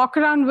to walk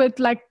around with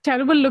like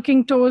terrible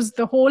looking toes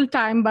the whole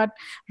time, but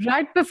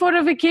right before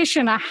a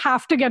vacation, I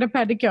have to get a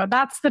pedicure.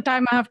 That's the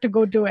time I have to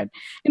go do it.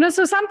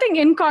 So something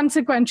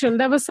inconsequential.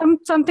 There was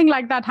something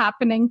like that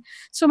happening.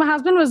 So my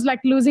husband was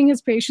like losing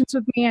his patience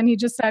with me, and he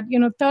just said,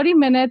 30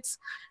 minutes,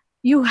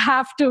 you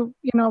have to,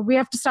 we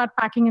have to start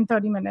packing in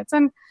 30 minutes.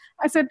 And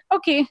I said,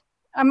 okay,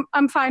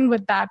 I'm fine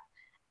with that.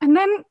 And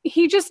then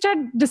he just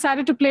had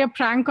decided to play a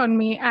prank on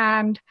me.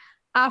 And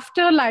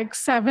after like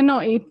 7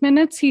 or 8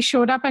 minutes, he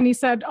showed up and he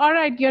said, all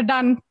right, you're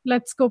done.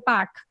 Let's go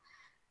pack.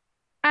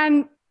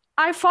 And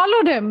I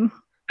followed him.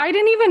 I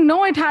didn't even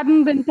know it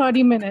hadn't been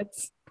 30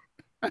 minutes.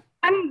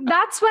 And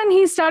that's when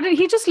he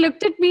just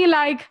looked at me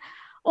like,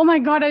 oh my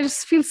God, I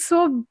just feel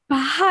so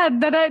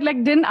bad that I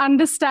like didn't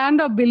understand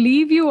or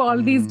believe you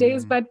all these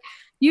days, but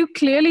you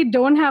clearly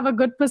don't have a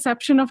good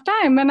perception of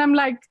time. And I'm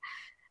like,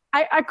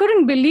 I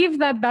couldn't believe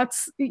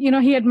that's,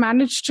 he had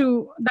managed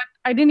to, that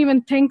I didn't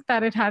even think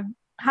that it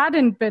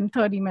hadn't been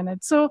 30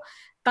 minutes. So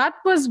that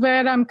was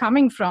where I'm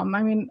coming from.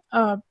 I mean,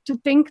 to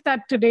think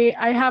that today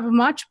I have a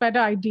much better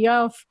idea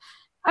of,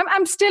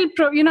 I'm still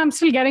I'm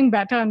still getting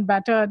better and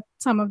better at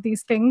some of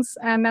these things,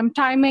 and I'm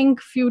timing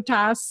few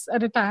tasks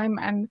at a time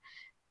and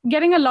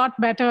getting a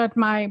lot better at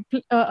my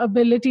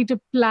ability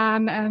to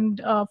plan and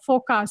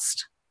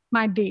forecast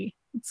my day.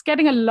 It's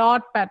getting a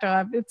lot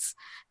better. It's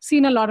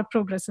seen a lot of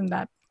progress in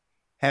that.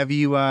 Have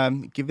you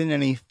given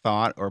any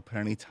thought or put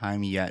any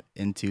time yet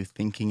into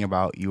thinking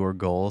about your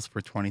goals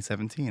for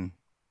 2017?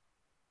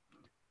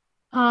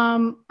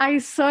 I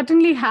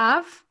certainly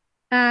have.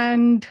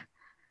 And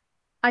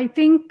I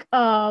think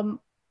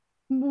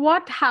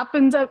what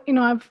happens,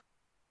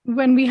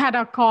 when we had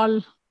our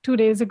call 2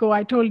 days ago,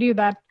 I told you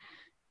that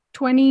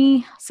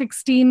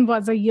 2016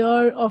 was a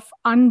year of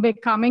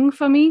unbecoming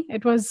for me.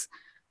 It was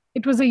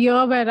a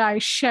year where I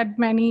shed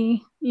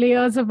many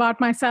layers about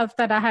myself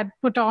that I had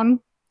put on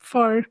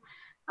for,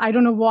 I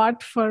don't know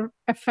what, for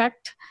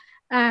effect.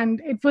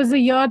 And it was a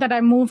year that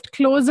I moved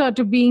closer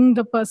to being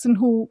the person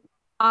who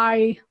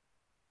I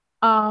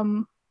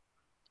am,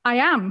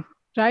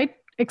 right?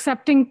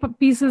 Accepting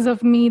pieces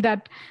of me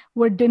that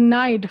were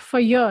denied for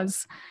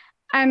years.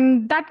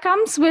 And that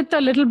comes with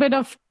a little bit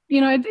of,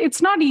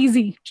 it's not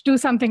easy to do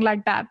something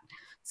like that.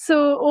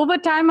 So over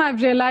time,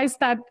 I've realized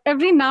that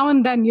every now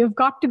and then you've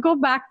got to go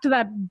back to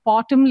that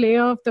bottom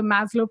layer of the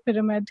Maslow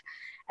pyramid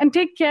and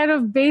take care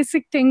of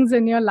basic things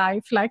in your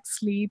life, like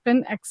sleep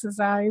and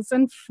exercise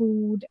and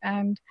food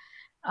and,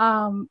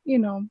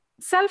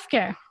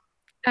 self-care.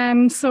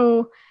 And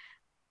so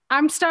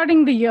I'm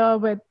starting the year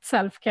with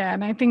self-care.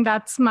 And I think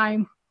that's my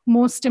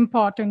most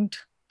important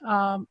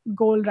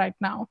goal right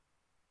now.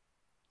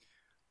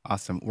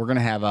 Awesome. We're going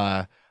to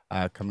have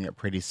coming up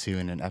pretty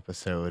soon an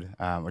episode.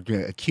 We're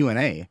doing a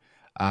Q&A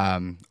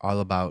all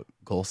about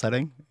goal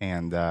setting,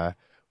 and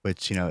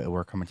which,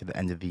 we're coming to the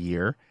end of the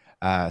year.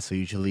 So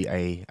usually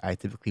I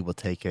typically will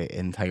take an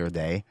entire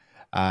day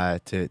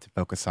to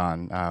focus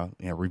on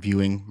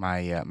reviewing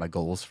my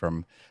goals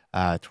from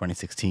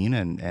 2016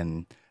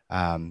 and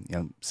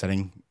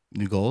setting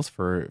new goals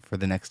for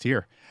the next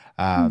year.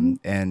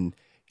 And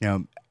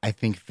I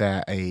think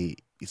that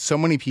so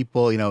many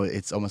people,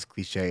 it's almost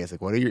cliche. It's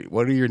like, what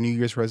are your New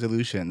Year's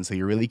resolutions? So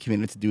you're really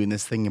committed to doing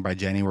this thing, and by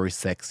January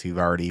 6th, you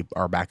already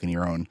are back in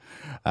your own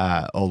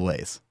old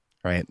ways,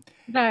 right?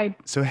 Right.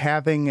 So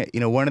having,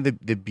 one of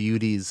the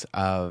beauties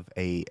of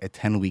a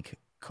 10-week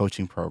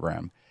coaching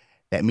program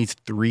that meets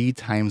 3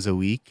 times a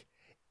week,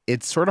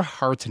 it's sort of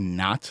hard to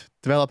not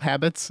develop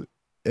habits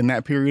in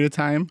that period of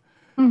time,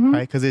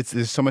 right? Because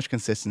there's so much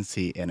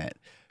consistency in it.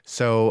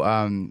 So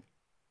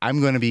I'm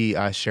going to be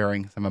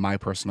sharing some of my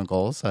personal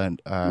goals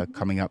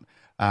coming up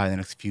in the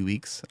next few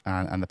weeks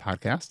on the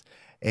podcast,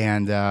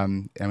 and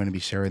I'm going to be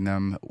sharing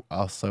them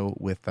also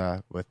with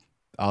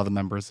all the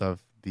members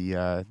of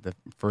the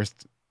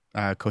first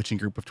coaching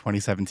group of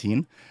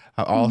 2017,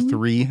 all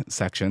 3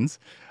 sections,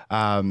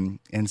 and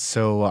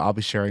so I'll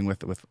be sharing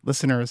with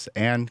listeners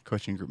and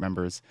coaching group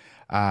members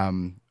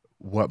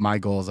what my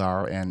goals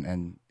are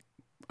and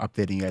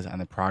updating you guys on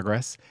the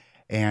progress.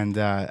 And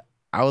I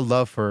would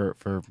love for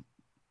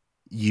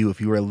you,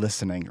 if you were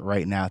listening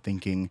right now,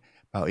 thinking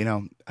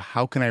about,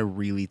 how can I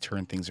really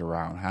turn things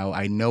around? How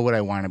I know what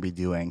I want to be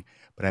doing,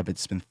 but I've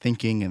just been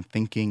thinking and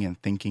thinking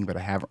and thinking, but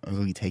I haven't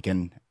really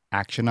taken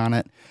action on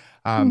it.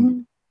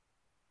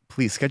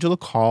 Please schedule a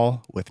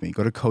call with me.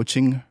 Go to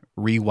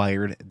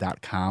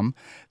coachingrewired.com.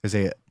 There's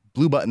a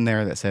blue button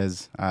there that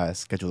says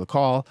schedule a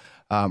call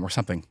or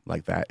something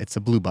like that. It's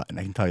a blue button,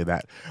 I can tell you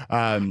that.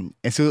 And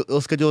so it'll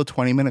schedule a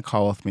 20-minute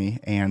call with me,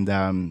 and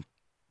then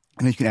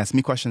you can ask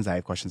me questions. I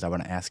have questions I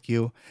want to ask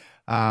you.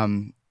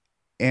 And,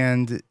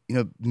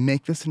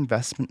 make this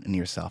investment in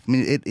yourself. I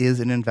mean, it is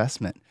an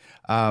investment,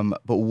 but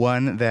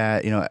one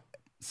that,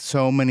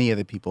 so many of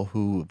the people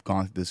who've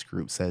gone through this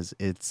group says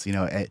it's,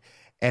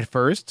 at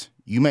first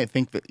you might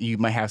think that you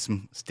might have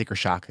some sticker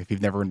shock if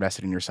you've never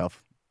invested in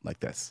yourself like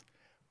this.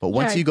 But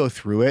once you go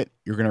through it,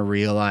 you're going to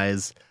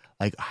realize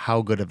like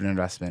how good of an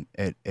investment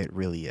it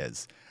really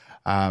is.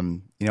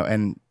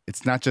 And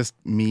it's not just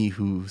me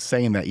who's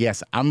saying that.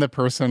 Yes, I'm the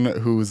person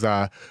who's,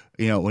 when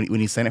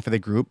you sign up for the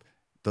group,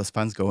 those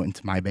funds go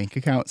into my bank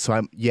account. So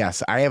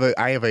I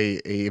have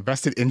a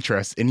vested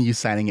interest in you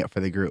signing up for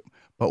the group.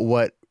 But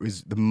what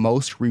is the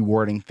most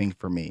rewarding thing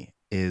for me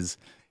is,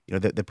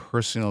 the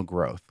personal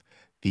growth,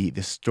 the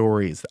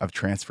stories of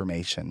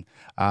transformation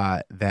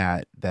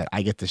that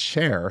I get to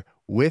share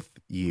with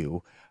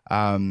you,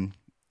 kind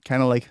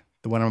of like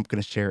the one I'm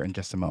going to share in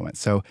just a moment.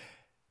 So,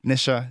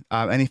 Nisha,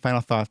 any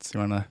final thoughts you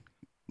want to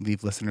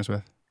leave listeners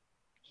with?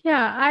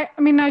 Yeah,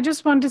 I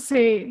just want to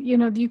say,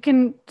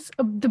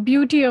 the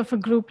beauty of a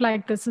group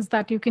like this is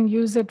that you can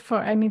use it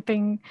for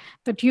anything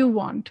that you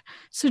want.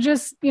 So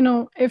just,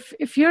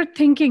 if you're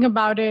thinking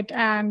about it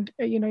and,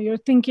 you're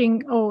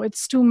thinking, oh,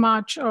 it's too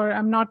much, or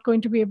I'm not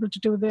going to be able to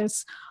do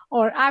this,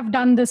 or I've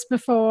done this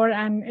before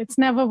and it's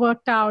never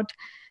worked out,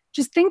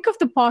 just think of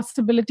the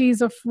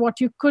possibilities of what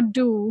you could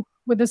do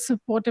with a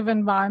supportive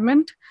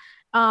environment.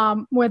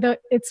 Whether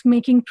it's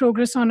making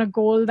progress on a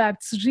goal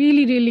that's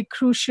really, really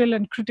crucial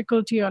and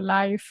critical to your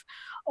life,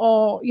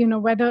 or,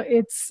 whether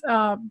it's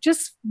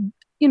just,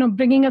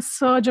 bringing a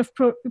surge of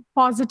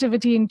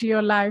positivity into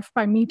your life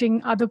by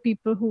meeting other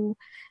people who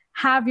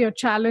have your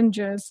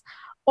challenges,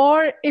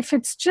 or if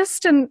it's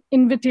just an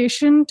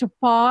invitation to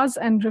pause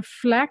and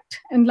reflect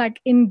and like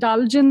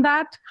indulge in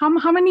that.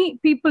 How many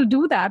people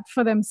do that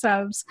for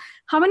themselves?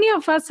 How many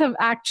of us have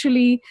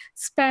actually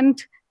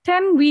spent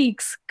 10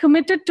 weeks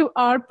committed to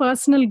our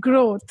personal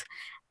growth,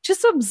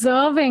 just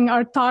observing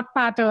our thought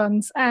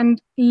patterns and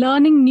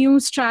learning new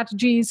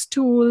strategies,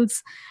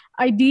 tools,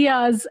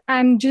 ideas,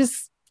 and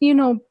just,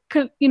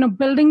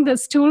 building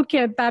this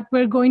toolkit that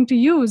we're going to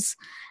use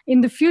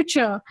in the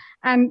future,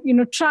 and,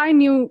 try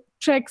new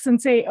tricks and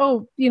say,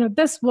 oh,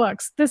 this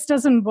works, this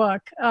doesn't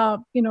work,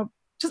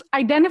 just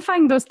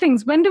identifying those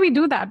things. When do we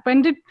do that?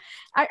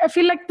 I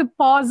feel like the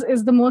pause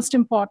is the most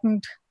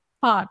important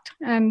part,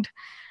 and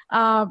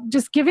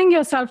just giving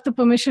yourself the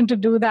permission to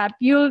do that,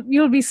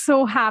 you'll be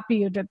so happy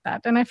you did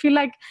that. And I feel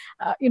like,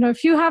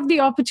 if you have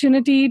the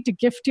opportunity to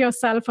gift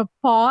yourself a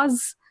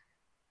pause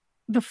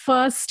the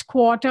first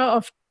quarter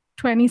of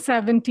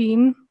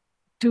 2017,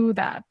 do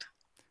that.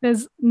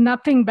 There's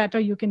nothing better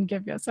you can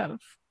give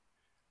yourself.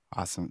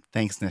 Awesome.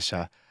 Thanks,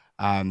 Nisha.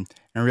 And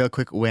real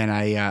quick, when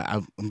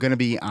I'm going to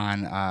be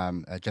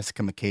on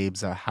Jessica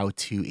McCabe's How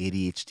to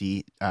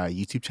ADHD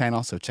YouTube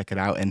channel, so check it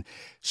out. And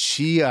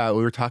she,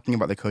 we were talking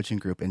about the coaching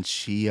group, and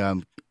she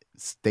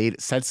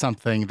said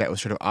something that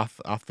was sort of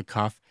off the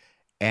cuff,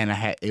 and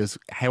I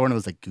had one of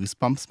those like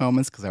goosebumps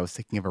moments because I was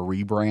thinking of a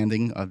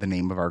rebranding of the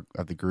name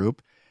of the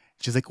group.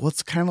 She's like, "Well,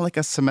 it's kind of like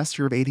a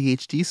semester of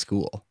ADHD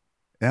school,"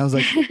 and I was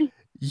like,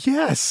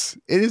 "Yes,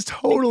 it is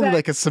totally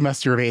like a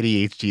semester of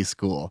ADHD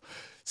school."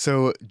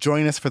 So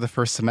join us for the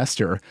first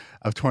semester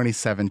of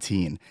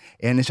 2017.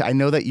 And I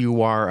know that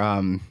you are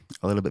a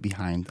little bit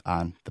behind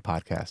on the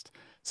podcast.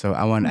 So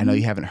I know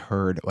you haven't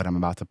heard what I'm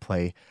about to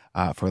play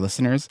for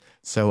listeners.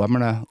 So I'm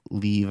going to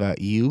leave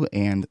you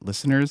and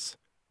listeners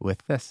with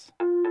this.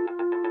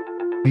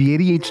 The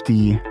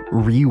ADHD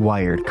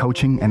Rewired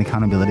Coaching and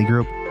Accountability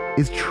Group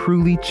is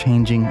truly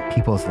changing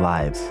people's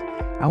lives.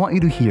 I want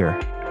you to hear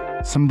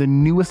some of the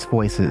newest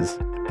voices,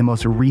 the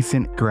most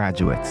recent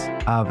graduates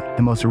of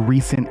the most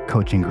recent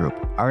coaching group.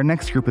 Our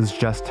next group is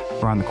just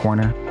around the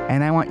corner,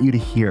 and I want you to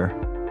hear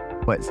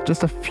what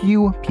just a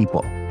few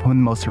people from the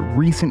most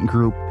recent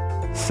group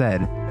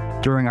said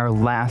during our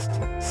last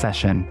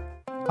session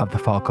of the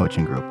fall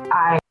coaching group.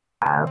 I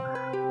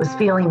was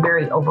feeling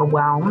very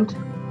overwhelmed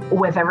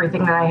with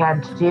everything that I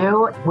had to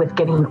do, with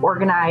getting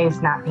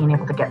organized, not being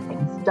able to get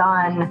things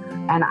done.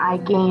 And I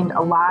gained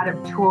a lot of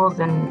tools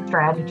and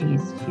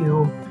strategies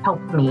to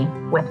help me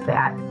with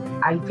that.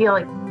 I feel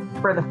like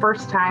for the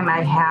first time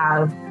I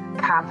have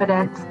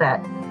confidence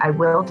that I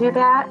will do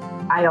that.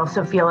 I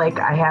also feel like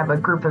I have a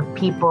group of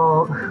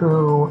people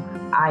who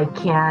I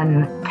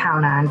can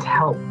count on to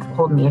help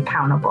hold me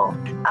accountable.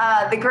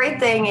 The great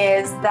thing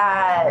is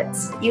that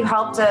you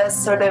helped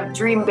us sort of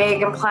dream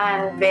big and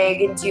plan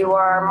big and do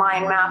our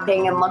mind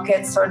mapping and look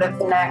at sort of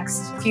the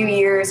next few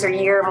years or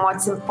year and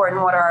what's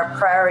important, what are our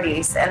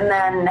priorities. And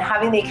then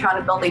having the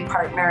accountability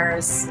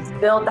partners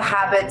build the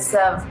habits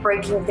of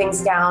breaking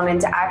things down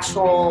into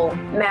actual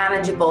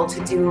manageable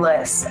to-do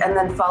lists and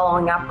then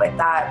following up with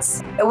that.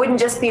 It wouldn't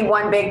just be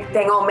one big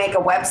thing, oh, make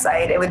a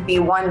website. It would be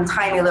one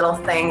tiny little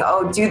thing,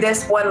 oh, do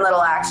this one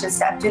little action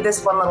step, do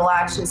this one little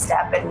action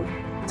step,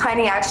 and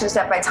tiny action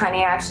step by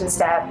tiny action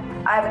step.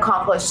 I've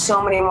accomplished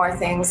so many more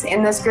things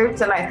in this group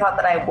than I thought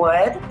that I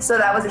would. So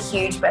that was a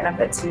huge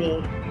benefit to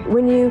me.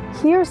 When you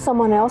hear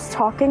someone else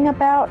talking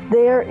about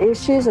their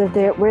issues or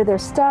where they're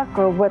stuck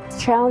or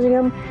what's challenging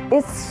them,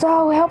 it's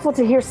so helpful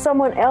to hear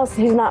someone else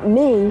who's not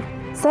me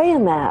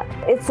saying that.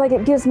 It's like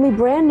it gives me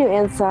brand new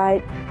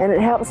insight and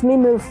it helps me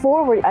move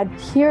forward. I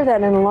hear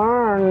that and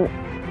learn.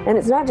 And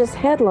it's not just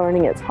head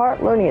learning, it's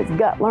heart learning, it's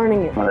gut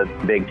learning. One of the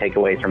big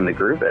takeaways from the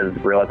group is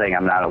realizing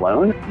I'm not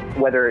alone.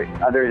 Whether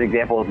other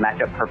examples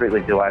match up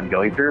perfectly to what I'm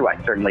going through,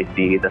 I certainly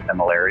see the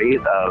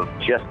similarities of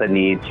just the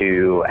need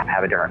to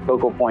have a different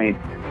focal point,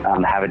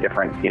 have a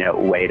different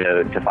way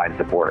to find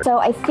support. So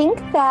I think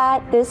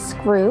that this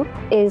group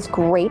is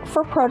great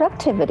for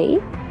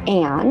productivity,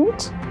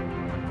 and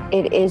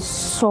it is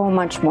so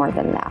much more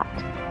than that.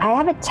 I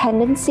have a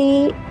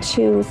tendency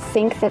to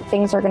think that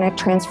things are going to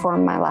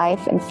transform my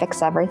life and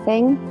fix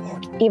everything,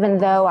 even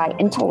though I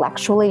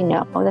intellectually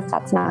know that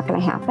that's not going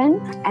to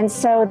happen. And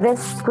so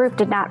this group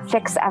did not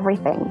fix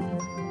everything,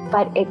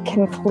 but it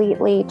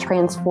completely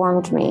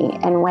transformed me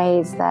in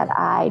ways that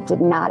I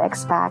did not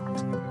expect,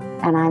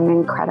 and I'm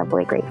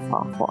incredibly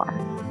grateful for.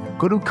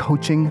 Go to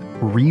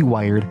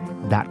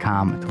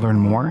coachingrewired.com to learn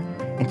more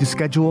and to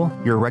schedule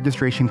your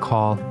registration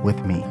call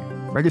with me.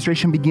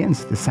 Registration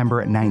begins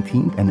December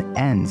 19th and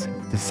ends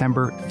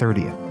December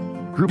 30th.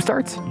 Group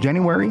starts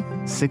January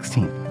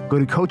 16th. Go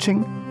to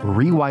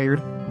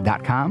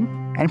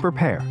coachingrewired.com and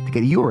prepare to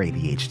get your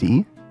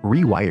ADHD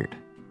rewired.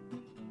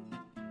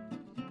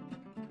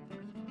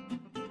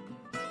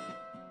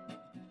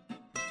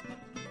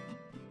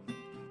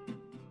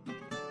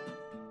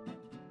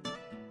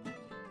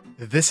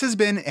 This has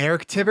been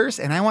Eric Tivers,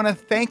 and I want to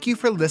thank you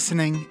for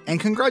listening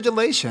and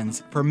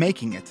congratulations for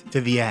making it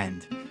to the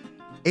end.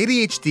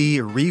 ADHD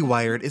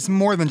Rewired is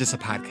more than just a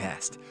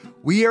podcast.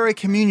 We are a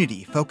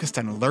community focused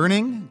on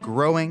learning,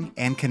 growing,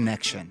 and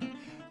connection.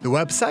 The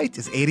website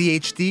is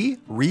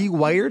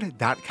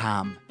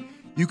ADHDrewired.com.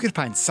 You can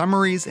find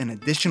summaries and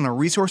additional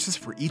resources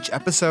for each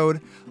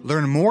episode,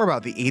 learn more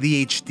about the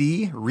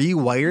ADHD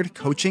Rewired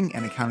Coaching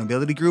and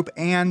Accountability Group,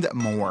 and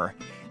more.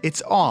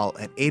 It's all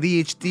at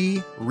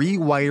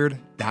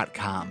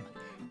ADHDrewired.com.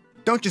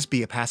 Don't just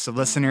be a passive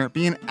listener,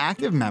 be an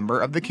active member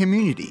of the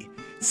community.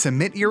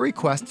 Submit your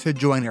request to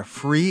join a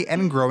free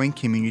and growing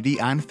community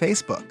on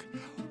Facebook.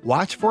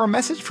 Watch for a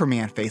message from me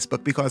on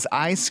Facebook because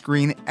I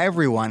screen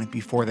everyone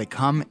before they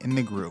come in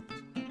the group.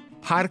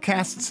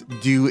 Podcasts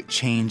do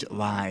change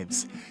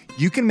lives.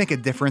 You can make a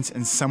difference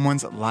in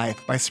someone's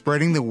life by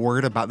spreading the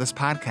word about this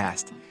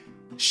podcast.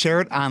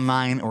 Share it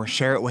online or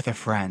share it with a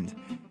friend.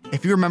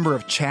 If you're a member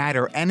of Chat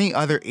or any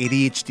other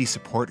ADHD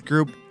support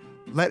group,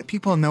 let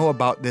people know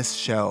about this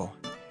show.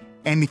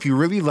 And if you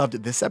really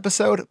loved this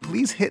episode,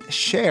 please hit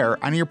share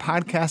on your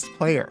podcast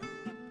player.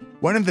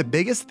 One of the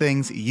biggest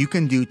things you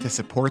can do to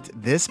support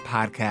this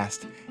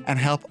podcast and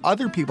help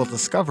other people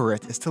discover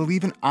it is to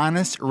leave an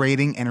honest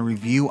rating and a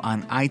review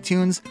on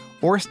iTunes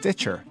or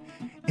Stitcher.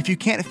 If you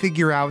can't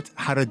figure out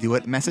how to do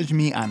it, message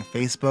me on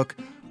Facebook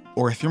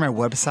or through my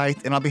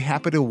website, and I'll be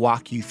happy to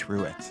walk you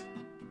through it.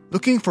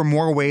 Looking for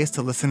more ways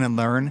to listen and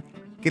learn?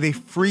 Get a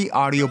free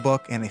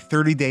audiobook and a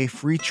 30-day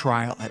free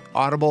trial at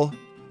Audible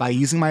by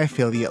using my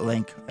affiliate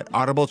link at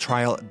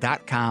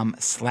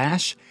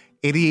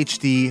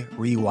audibletrial.com/ADHD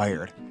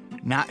Rewired.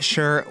 Not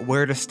sure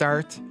where to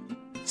start?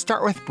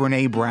 Start with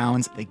Brené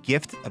Brown's The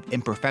Gift of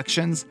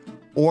Imperfections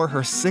or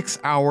her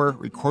 6-hour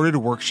recorded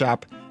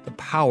workshop, The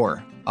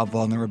Power of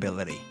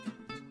Vulnerability.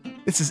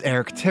 This is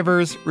Eric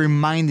Tivers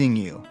reminding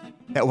you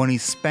that when you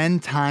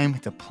spend time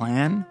to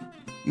plan,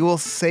 you will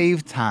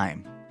save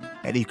time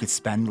that you could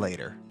spend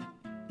later.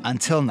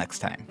 Until next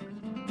time.